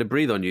 I'm going to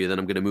breathe on you, then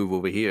I'm going to move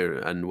over here,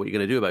 and what are you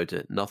going to do about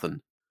it?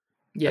 Nothing.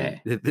 Yeah.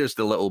 And there's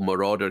the little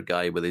marauder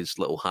guy with his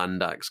little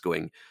hand axe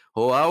going,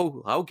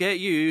 oh, I'll get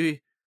you.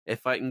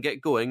 if I can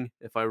get going,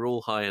 if I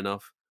roll high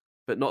enough,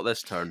 but not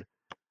this turn.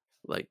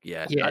 Like,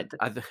 yeah, Yeah,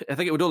 I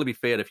think it would only be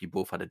fair if you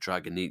both had a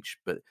dragon each,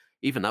 but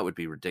even that would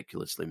be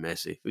ridiculously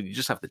messy. You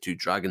just have the 2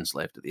 dragons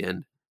left at the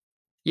end.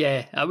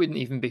 yeah, that wouldn't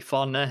even be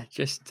fun.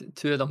 Just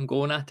two of them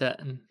going at it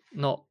and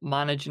not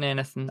managing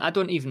anything. I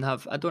don't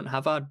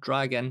have a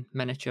dragon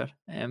miniature,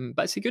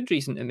 but it's a good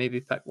reason to maybe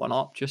pick one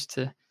up just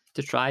to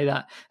try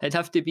that. It'd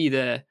have to be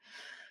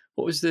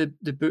what was the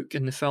book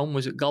in the film?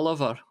 Was it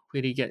Gulliver,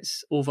 where he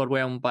gets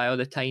overwhelmed by all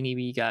the tiny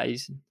wee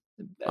guys?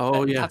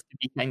 Oh, It'd yeah. have to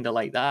be kind of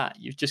like that.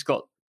 You've just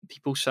got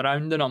people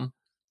surrounding him,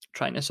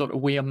 trying to sort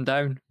of weigh him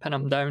down, pin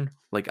him down.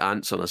 Like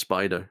ants on a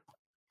spider.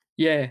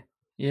 Yeah,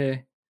 yeah.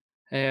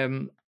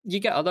 You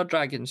get other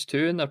dragons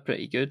too, and they're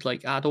pretty good,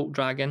 like adult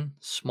dragon,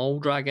 small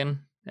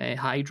dragon,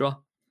 Hydra.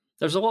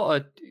 There's a lot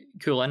of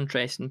cool,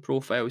 interesting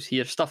profiles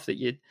here. Stuff that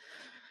you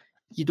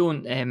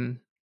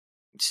don't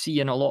see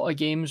in a lot of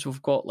games.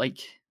 We've got like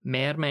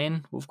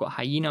mermen, we've got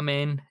hyena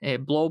men,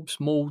 blobs,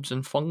 molds,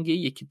 and fungi.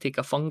 You could take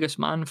a fungus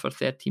man for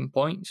 13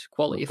 points.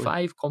 Quality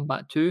Lovely. 5,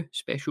 combat 2,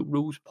 special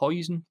rules,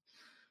 poison.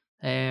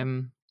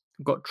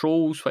 We've got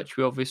trolls, which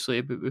we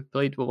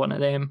played with one of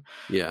them.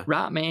 Yeah.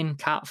 Ratmen,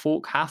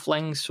 catfolk,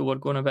 halflings, so we're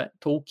going a bit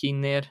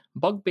Tolkien there.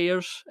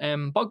 Bugbears.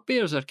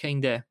 Bugbears are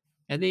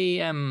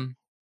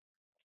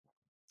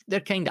they're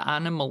kind of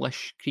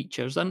animalish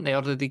creatures, aren't they? Or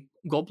are they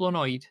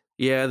goblinoid?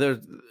 Yeah,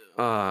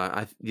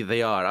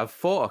 they are. I've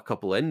fought a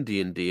couple in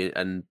D&D,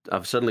 and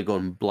I've suddenly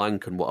gone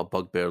blank on what a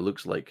bugbear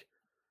looks like.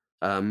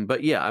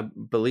 But yeah, I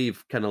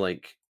believe kind of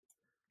like,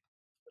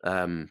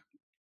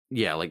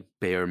 yeah, like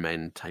bear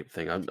men type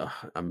thing.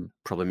 I'm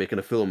probably making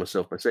a fool of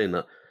myself by saying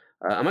that.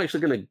 I'm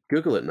actually going to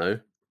Google it now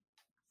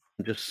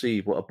and just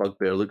see what a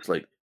bugbear looks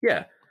like.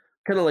 Yeah,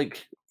 kind of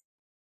like,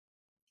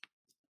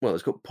 well,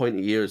 it's got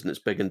pointy ears and it's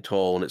big and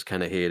tall and it's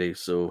kind of hairy.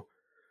 So,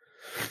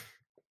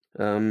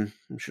 I'm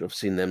sure I've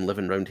seen them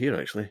living around here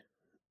actually.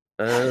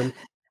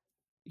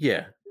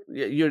 Yeah,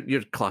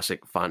 your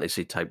classic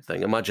fantasy type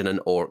thing. Imagine an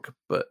orc,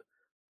 but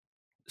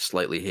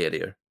slightly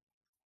hairier.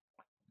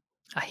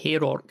 A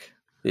hair orc.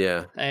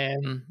 Yeah.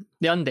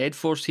 The undead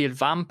force here,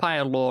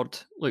 Vampire Lord,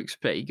 looks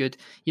pretty good.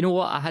 You know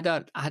what? I had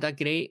a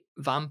great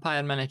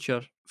vampire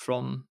miniature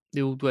from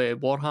the old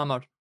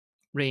Warhammer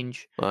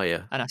range. Oh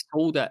yeah. And I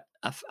sold it.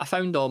 I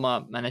found all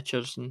my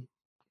miniatures and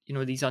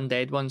these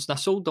undead ones, and I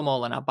sold them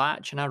all in a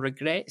batch. And I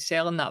regret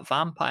selling that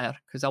vampire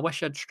because I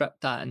wish I'd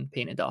stripped that and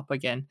painted it up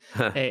again.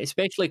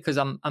 Especially because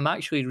I'm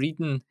actually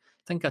reading.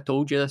 I think I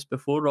told you this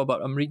before,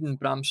 Robert. I'm reading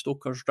Bram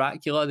Stoker's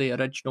Dracula, the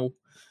original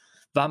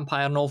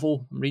vampire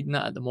novel. I'm reading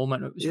that at the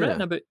moment. It was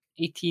written about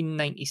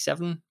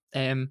 1897.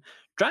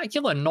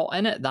 Dracula not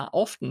in it that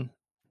often.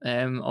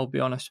 I'll be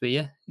honest with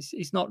you.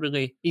 He's not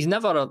really. He's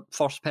never a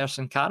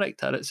first-person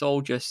character. It's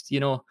all just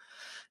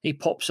he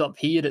pops up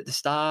here at the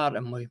start,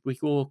 and we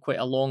go quite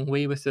a long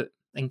way with it,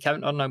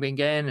 encountering him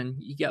again, and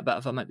you get a bit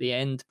of him at the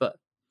end. But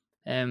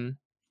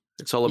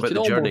it's all about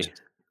the journey.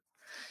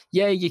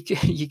 Yeah,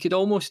 you could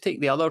almost take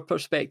the other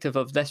perspective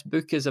of this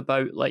book is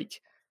about like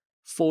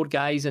 4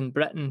 guys in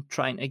Britain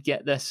trying to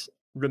get this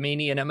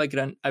Romanian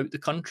immigrant out the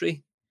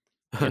country.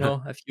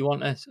 If you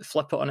want to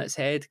flip it on its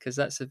head, because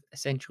that's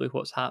essentially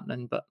what's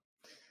happening. But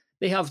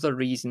they have their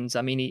reasons.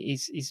 I mean,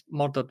 he's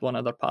murdered one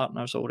of their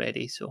partners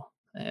already, so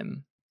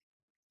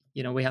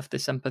we have to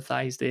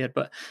sympathise there.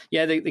 But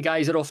yeah, the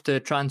guys are off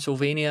to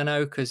Transylvania now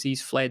because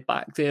he's fled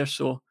back there.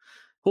 So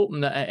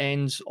hoping that it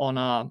ends on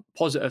a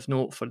positive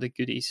note for the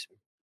goodies.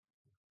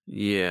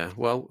 Yeah,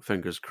 well,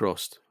 fingers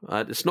crossed.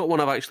 It's not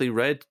one I've actually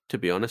read, to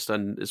be honest,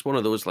 and it's one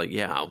of those like,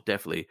 yeah,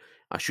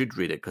 I should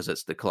read it because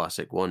it's the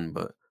classic one,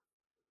 but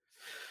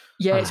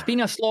yeah, it's been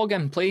a slog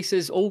in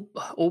places.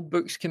 Old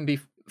books can be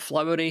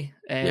flowery.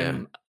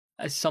 As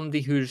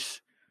somebody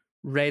who's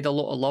read a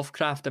lot of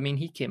Lovecraft, I mean,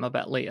 he came a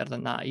bit later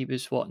than that. He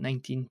was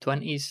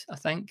 1920s, I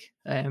think.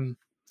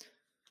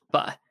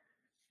 But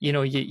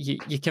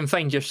you can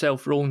find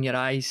yourself rolling your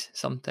eyes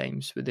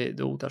sometimes with the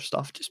older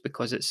stuff, just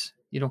because it's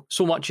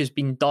so much has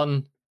been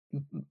done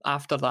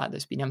after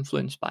that's been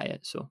influenced by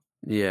it. So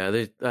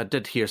yeah, I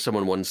did hear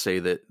someone once say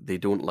that they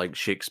don't like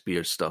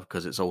Shakespeare stuff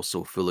because it's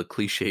also full of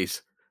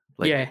cliches.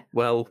 Like, yeah,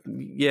 well,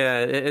 yeah,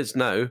 it is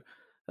now.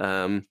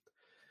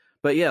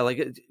 But yeah,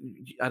 like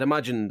I'd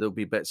imagine there'll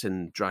be bits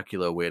in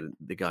Dracula where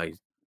the guy,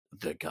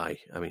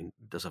 I mean,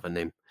 does have a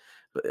name,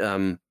 but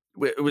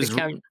it was,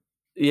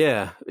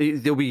 yeah,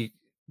 they'll be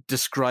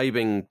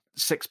describing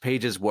 6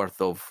 pages worth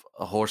of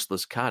a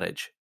horseless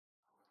carriage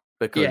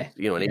because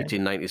in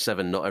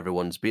 1897 not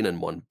everyone's been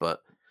in one, but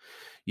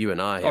you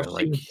and I are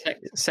like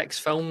six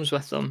films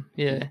with them.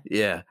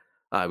 Yeah.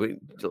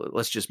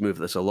 Let's just move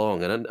this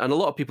along, and a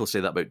lot of people say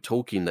that about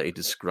Tolkien, that he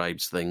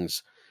describes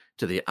things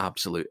to the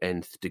absolute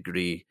nth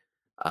degree,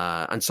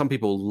 and some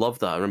people love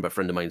that. I remember a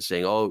friend of mine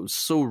saying, "Oh, it was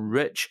so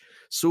rich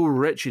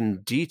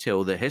in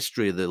detail, the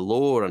history, the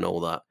lore, and all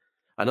that."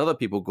 And other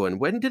people going,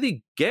 "When did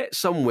he get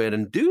somewhere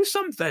and do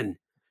something?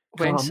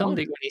 When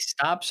he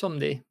stabs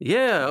somebody?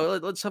 Yeah,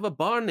 let's have a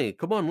Barney.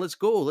 Come on, let's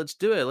go. Let's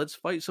do it. Let's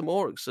fight some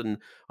orcs." And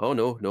oh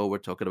no, we're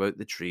talking about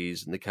the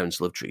trees and the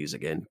Council of Trees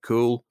again.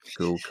 Cool.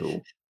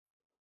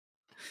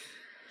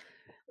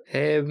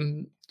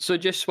 So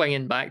just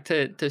swinging back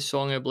to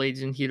Song of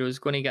Blades and Heroes,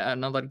 going to get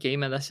another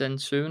game of this in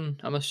soon,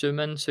 I'm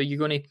assuming. So you're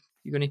going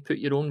to put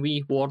your own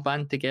wee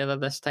warband together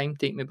this time.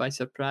 Take me by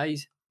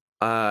surprise.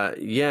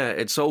 Yeah,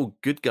 it's all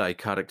good guy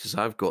characters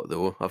I've got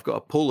though. I've got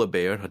a polar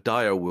bear, a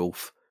dire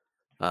wolf,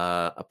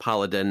 a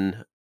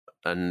paladin,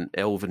 an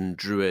elven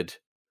druid,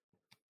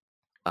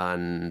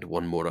 and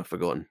one more I've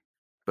forgotten.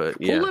 But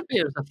yeah, Polar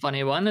bear's a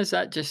funny one. Is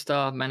that just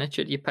a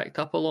miniature you picked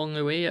up along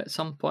the way at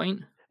some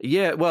point?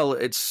 yeah. Well,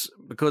 it's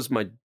because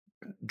my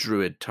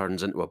druid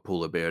turns into a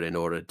polar bear in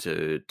order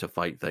to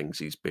fight things.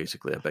 He's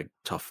basically a big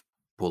tough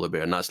polar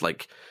bear, and that's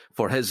like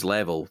for his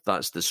level,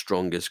 that's the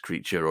strongest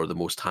creature or the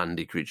most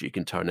handy creature you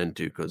can turn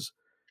into because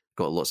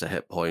got lots of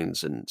hit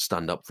points and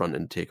stand up front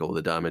and take all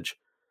the damage.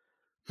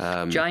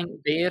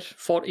 Giant bear,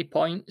 40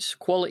 points,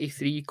 quality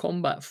 3,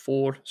 combat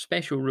 4,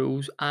 special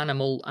rules,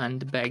 animal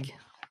and big. I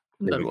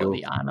There wonder we what go.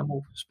 the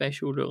animal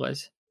special rule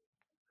is.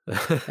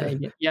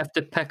 You have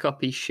to pick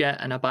up his shit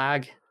in a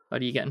bag or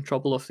you get in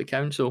trouble off the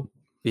council.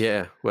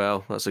 Yeah,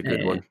 well, that's a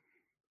good one.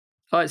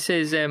 Oh, it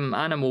says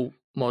animal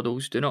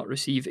models do not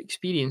receive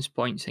experience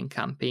points in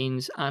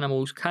campaigns.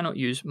 Animals cannot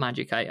use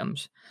magic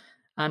items.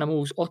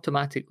 Animals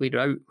automatically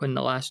rout when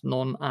the last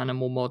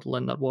non-animal model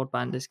in their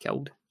warband is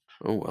killed.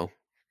 Oh, well.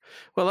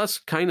 Well, that's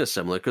kind of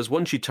similar, because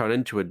once you turn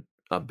into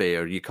a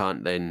bear, you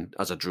can't then,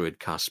 as a druid,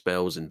 cast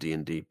spells in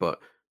D&D, but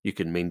you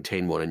can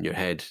maintain one in your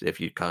head if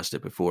you cast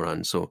it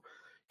beforehand, so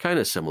kind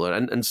of similar.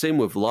 And same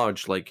with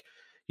large, like,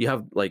 you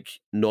have,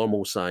 like,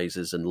 normal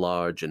sizes and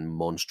large and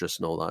monstrous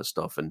and all that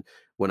stuff, and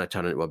when I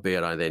turn into a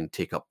bear, I then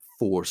take up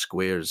 4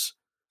 squares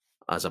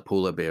as a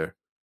polar bear,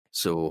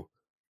 so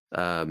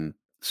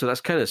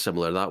that's kind of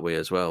similar that way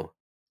as well.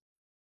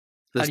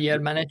 Are your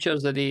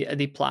miniatures, are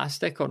they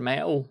plastic or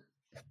metal?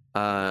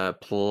 Resin,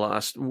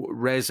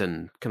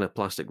 kind of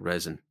plastic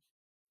resin.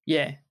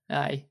 Yeah,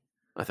 aye.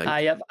 I think.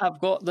 I've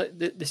got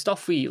the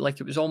stuff it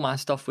was all my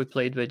stuff we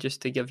played with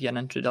just to give you an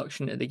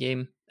introduction to the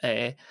game.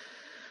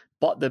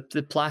 But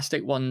the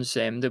plastic ones,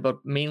 they were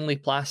mainly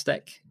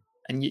plastic,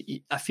 and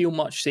I feel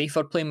much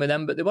safer playing with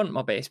them, but they weren't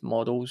my best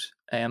models.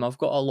 I've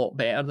got a lot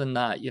better than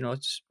that,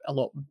 it's a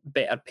lot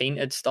better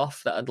painted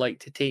stuff that I'd like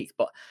to take,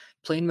 but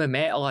playing with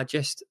metal,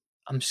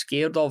 I'm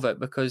scared of it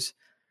because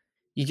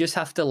you just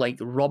have to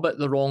rub it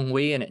the wrong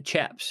way and it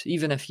chips.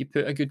 Even if you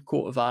put a good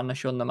coat of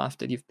varnish on them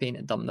after you've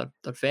painted them,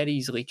 they're very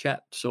easily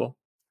chipped. So,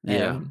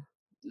 don't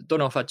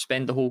know if I'd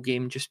spend the whole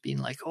game just being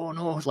like, oh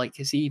no,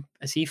 has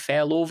he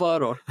fell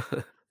over or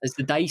has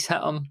the dice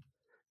hit him?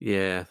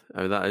 Yeah,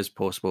 that is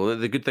possible.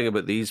 The good thing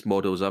about these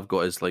models I've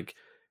got is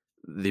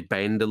they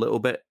bend a little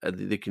bit.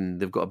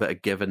 They've got a bit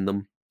of give in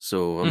them.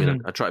 So I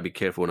mean, I try to be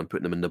careful when I'm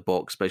putting them in the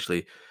box.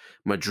 Especially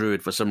my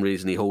druid, for some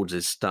reason, he holds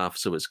his staff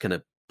so it's kind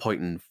of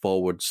pointing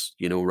forwards,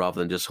 rather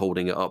than just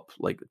holding it up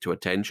to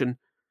attention.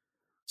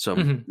 So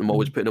I'm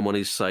always putting him on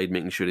his side,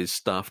 making sure his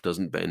staff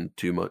doesn't bend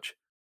too much.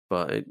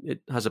 But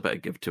it has a bit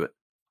of give to it.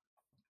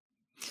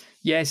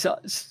 Yeah, so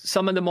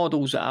some of the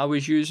models that I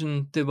was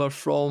using, they were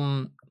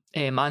from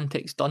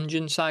Mantic's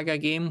Dungeon Saga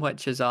game,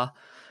 which is a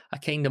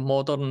kind of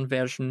modern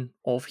version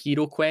of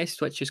Hero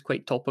Quest, which is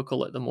quite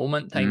topical at the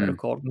moment, time of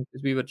recording,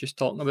 because we were just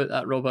talking about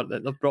that, Robert,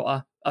 that they've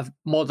brought a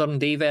modern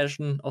day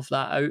version of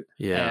that out.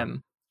 Yeah.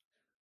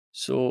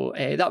 So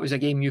that was a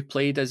game you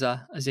played as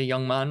a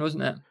young man,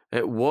 wasn't it?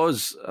 It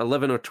was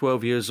 11 or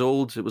 12 years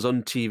old. It was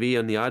on TV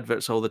and the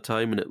adverts all the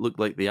time, and it looked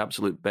like the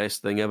absolute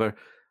best thing ever.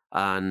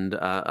 And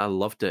I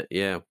loved it.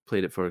 Yeah,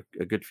 played it for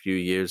a good few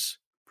years,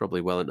 probably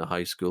well into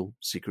high school,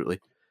 secretly.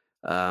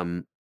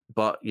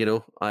 But,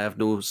 I have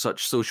no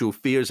such social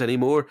fears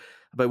anymore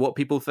about what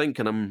people think,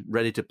 and I'm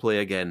ready to play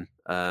again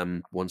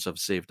once I've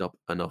saved up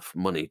enough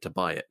money to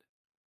buy it.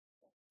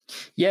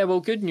 Yeah,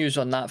 well, good news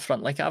on that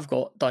front. I've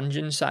got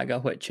Dungeon Saga,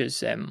 which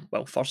is,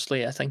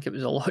 firstly, I think it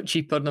was a lot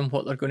cheaper than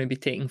what they're going to be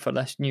taking for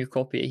this new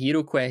copy of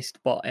Hero Quest,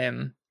 but,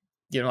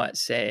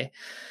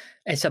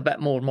 it's a bit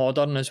more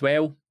modern as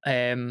well.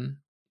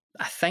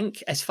 I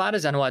think, as far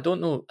as I know, I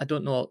don't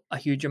know a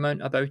huge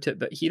amount about it,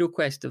 but Hero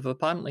Quest have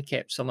apparently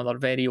kept some of their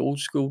very old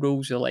school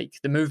rules.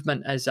 The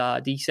movement is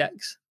a D6,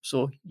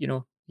 so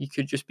you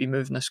could just be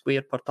moving a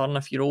square per turn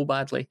if you roll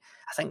badly.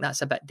 I think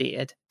that's a bit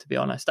dated, to be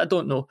honest. I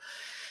don't know.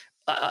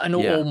 I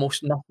know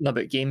almost nothing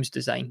about games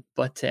design,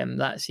 but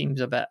that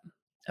seems a bit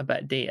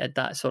dated,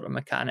 that sort of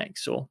mechanic.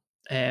 So.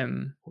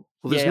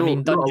 Well, there's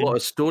not a lot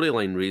of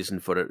storyline reason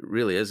for it,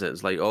 really, is it?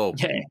 It's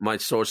my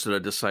sorcerer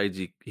decides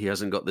he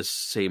hasn't got the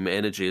same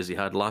energy as he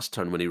had last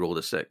turn when he rolled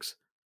a 6.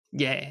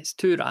 Yeah, it's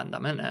too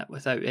random, isn't it?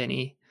 Without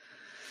any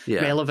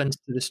relevance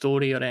to the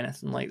story or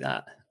anything like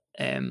that.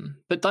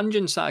 But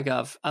Dungeon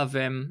Saga, I've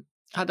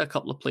had a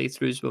couple of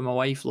playthroughs with my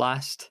wife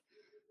last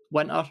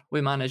winter.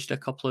 We managed a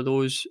couple of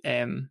those,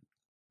 and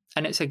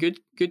it's a good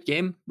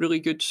game, really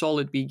good,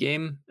 solid B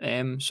game.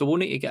 So we'll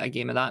need to get a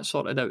game of that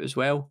sorted out as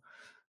well.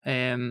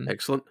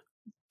 Excellent,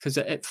 because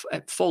it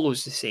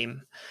follows the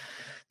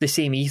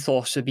same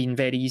ethos of being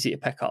very easy to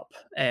pick up,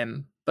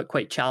 but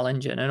quite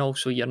challenging, and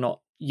also you're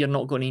not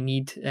going to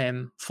need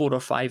 4 or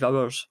 5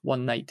 hours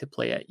one night to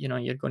play it.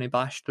 You're going to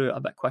bash through it a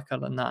bit quicker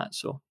than that.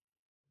 So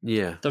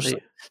Yeah. There's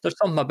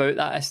something about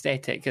that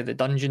aesthetic of the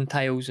dungeon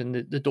tiles and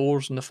the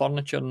doors and the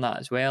furniture and that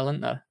as well,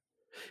 isn't there?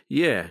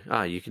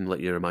 Yeah, you can let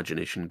your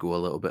imagination go a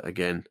little bit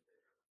again.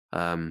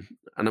 And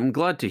I'm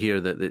glad to hear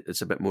that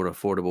it's a bit more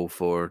affordable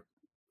for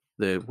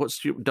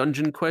what's your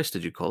Dungeon Quest,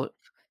 did you call it?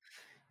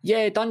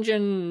 Yeah,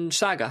 Dungeon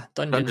Saga.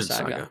 Dungeon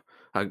Saga.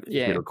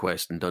 Yeah. Hero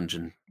Quest and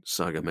Dungeon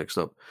Saga mixed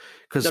up.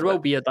 There will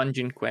be a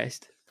Dungeon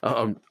Quest.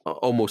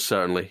 Almost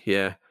certainly,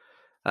 yeah.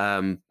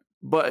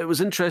 But it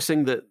was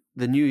interesting that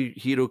the new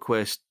Hero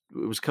Quest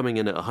was coming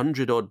in at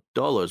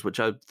 $100 which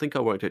I think I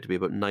worked out to be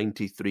about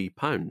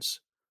 £93,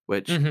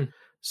 which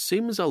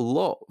seems a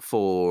lot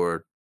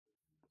for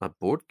a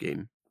board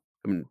game.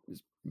 I mean,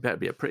 it better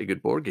be a pretty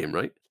good board game,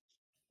 right?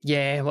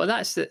 Yeah, well,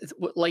 that's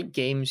like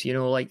games,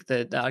 like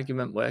the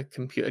argument with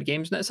computer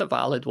games, and it's a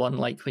valid one.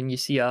 Like when you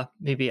see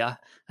maybe an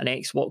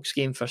Xbox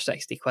game for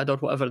 60 quid or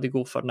whatever they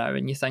go for now,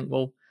 and you think,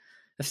 well,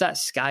 if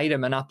that's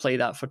Skyrim and I play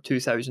that for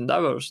 2,000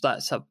 hours,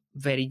 that's a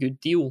very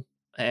good deal.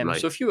 Right.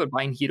 So if you were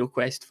buying Hero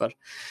Quest for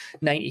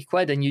 90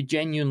 quid and you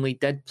genuinely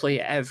did play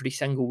it every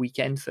single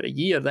weekend for a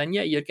year, then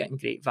yeah, you're getting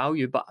great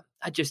value. But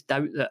I just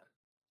doubt that.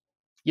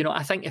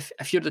 I think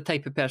if you're the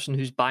type of person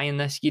who's buying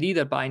this, you're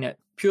either buying it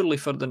purely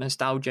for the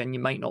nostalgia and you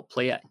might not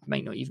play it, you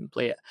might not even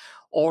play it,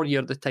 or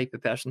you're the type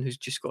of person who's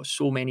just got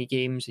so many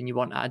games and you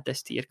want to add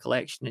this to your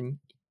collection and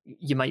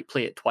you might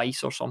play it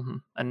twice or something,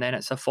 and then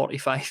it's a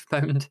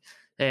 £45,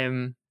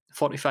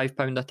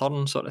 £45 a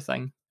turn sort of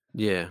thing.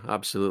 Yeah,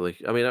 absolutely.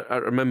 I mean, I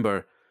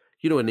remember,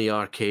 in the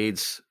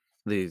arcades,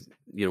 the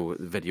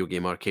video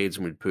game arcades,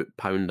 and we'd put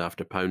pound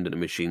after pound into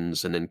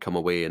machines and then come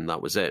away and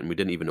that was it, and we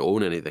didn't even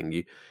own anything.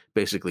 You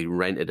basically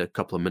rented a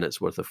couple of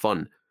minutes worth of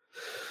fun.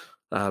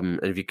 And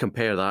if you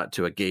compare that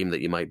to a game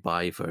that you might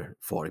buy for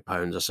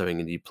 £40 or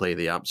something and you play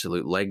the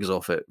absolute legs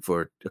off it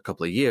for a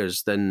couple of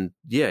years, then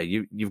yeah,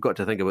 you've got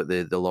to think about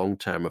the long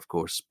term, of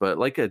course. But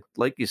like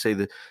you say,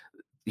 the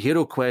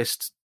Hero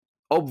Quest,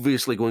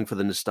 obviously going for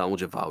the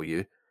nostalgia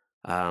value.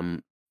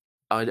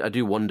 I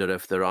do wonder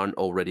if there aren't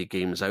already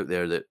games out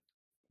there that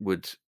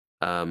would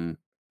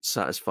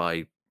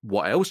satisfy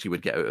what else you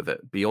would get out of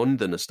it beyond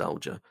the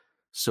nostalgia.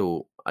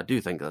 So I do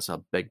think that's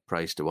a big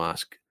price to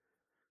ask,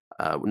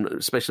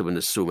 especially when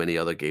there's so many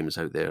other games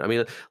out there. I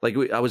mean, like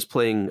I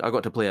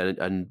got to play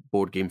a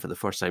board game for the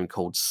first time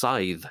called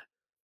Scythe,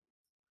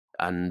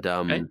 and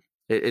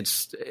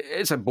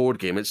it's a board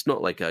game. It's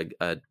not like a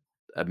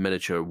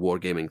miniature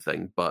wargaming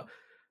thing, but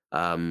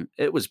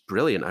it was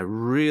brilliant. I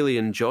really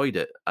enjoyed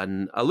it.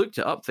 And I looked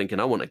it up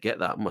thinking, I want to get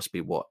that. It must be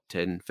what,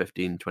 10,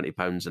 15, 20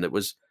 pounds. And it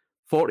was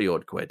 40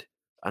 odd quid.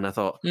 And I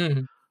thought,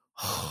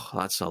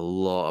 that's a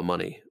lot of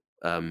money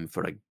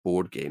for a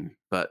board game.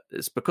 But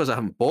it's because I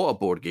haven't bought a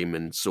board game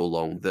in so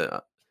long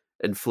that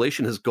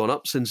inflation has gone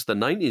up since the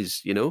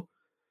 90s,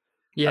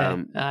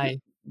 Yeah, aye.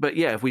 But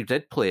yeah, if we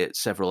did play it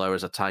several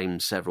hours a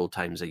time, several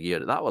times a year,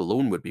 that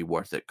alone would be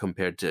worth it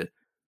compared to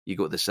you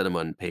go to the cinema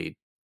and pay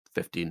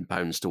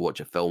 £15 to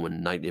watch a film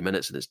in 90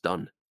 minutes and it's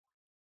done.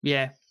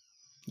 Yeah,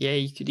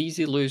 you could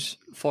easily lose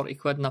 40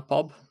 quid in a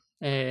pub.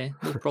 No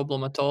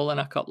problem at all in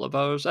a couple of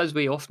hours, as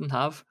we often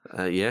have.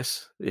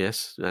 Yes,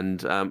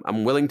 and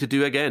I'm willing to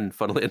do again,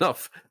 funnily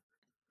enough.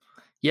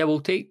 Yeah,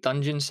 we'll take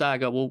Dungeon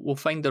Saga. We'll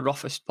find the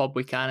roughest pub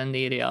we can in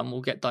the area and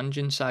we'll get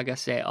Dungeon Saga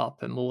set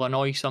up and we'll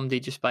annoy somebody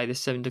just by the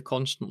sound of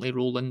constantly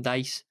rolling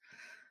dice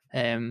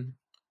and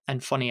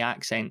funny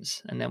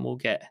accents, and then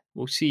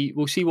we'll see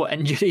what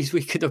injuries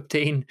we could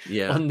obtain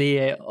on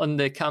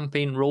the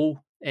campaign roll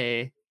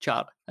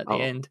chart at the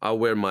end. I'll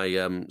wear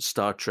my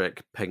Star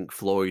Trek Pink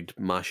Floyd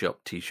mashup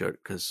t-shirt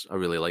because I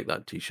really like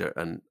that t-shirt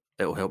and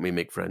it'll help me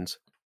make friends.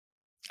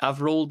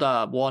 I've rolled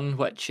one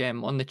which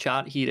on the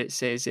chart here it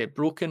says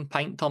broken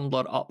pint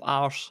tumbler up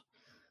arse.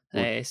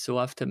 So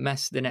I have to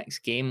miss the next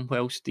game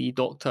whilst the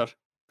doctor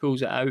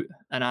pulls it out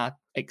and I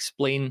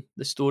explain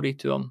the story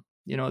to him.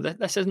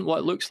 This isn't what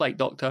it looks like,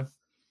 Doctor.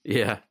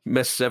 Yeah,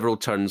 missed several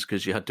turns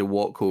because you had to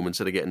walk home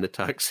instead of getting the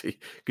taxi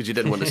because you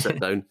didn't want to sit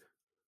down.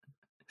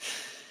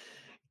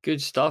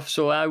 Good stuff.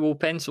 So I will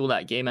pencil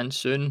that game in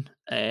soon.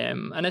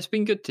 And it's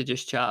been good to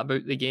just chat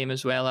about the game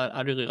as well.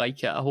 I really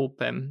like it. I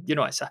hope,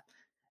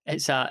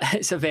 it's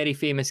a very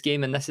famous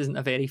game and this isn't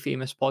a very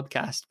famous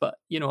podcast, but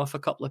if a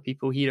couple of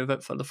people hear of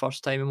it for the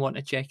first time and want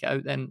to check it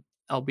out, then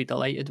I'll be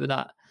delighted with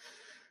that.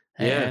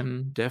 Yeah,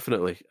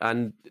 definitely.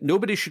 And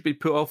nobody should be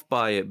put off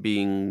by it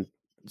being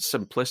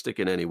simplistic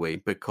in any way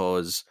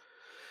because,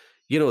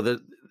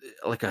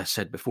 like I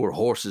said before,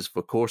 horses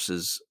for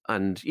courses,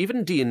 and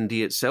even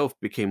D&D itself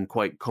became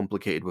quite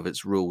complicated with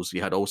its rules.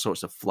 You had all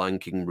sorts of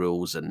flanking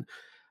rules and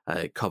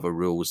cover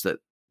rules that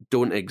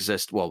don't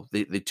exist. Well,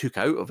 they took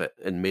out of it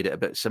and made it a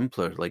bit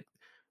simpler. Like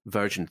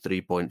version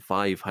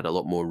 3.5 had a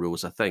lot more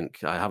rules, I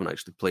think. I haven't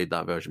actually played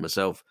that version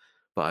myself,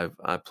 but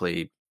I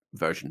play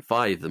version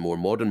 5, the more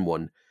modern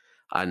one.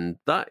 And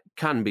that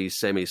can be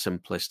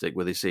semi-simplistic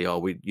where they say,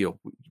 we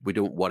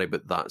don't worry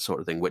about that sort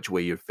of thing, which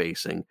way you're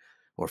facing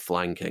or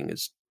flanking.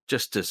 It's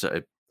just to sort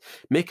of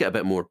make it a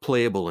bit more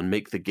playable and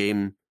make the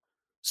game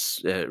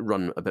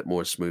run a bit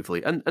more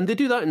smoothly. And they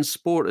do that in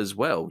sport as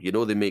well. You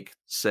know, they make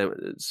sort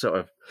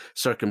of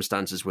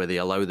circumstances where they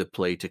allow the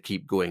play to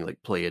keep going,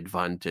 like play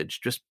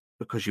advantage, just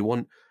because you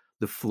want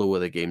the flow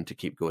of the game to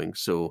keep going.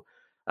 So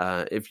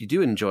if you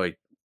do enjoy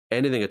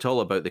anything at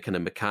all about the kind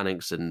of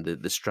mechanics and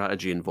the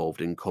strategy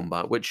involved in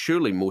combat, which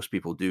surely most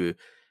people do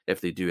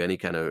if they do any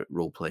kind of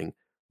role-playing,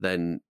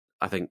 then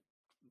I think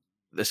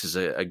this is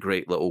a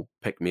great little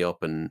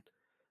pick-me-up and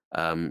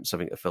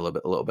something to fill a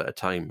little bit of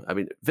time. I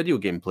mean, video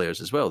game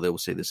players as well, they'll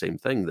say the same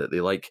thing, that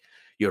they like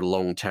your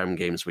long-term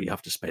games where you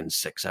have to spend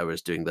 6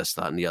 hours doing this,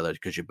 that, and the other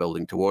because you're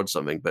building towards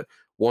something. But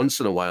once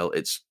in a while,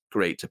 it's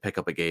great to pick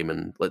up a game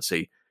and, let's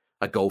say,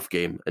 a golf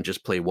game and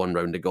just play one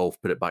round of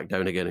golf, put it back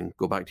down again and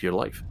go back to your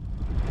life.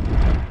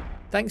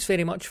 Thanks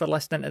very much for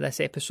listening to this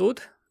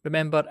episode.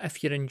 Remember,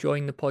 if you're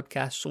enjoying the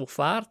podcast so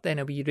far, then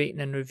a wee rating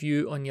and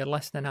review on your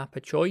listening app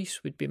of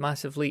choice would be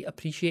massively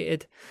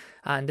appreciated.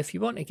 And if you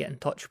want to get in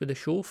touch with the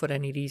show for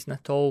any reason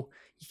at all,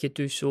 you could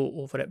do so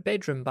over at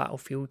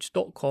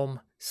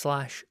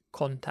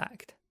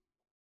bedroombattlefields.com/contact.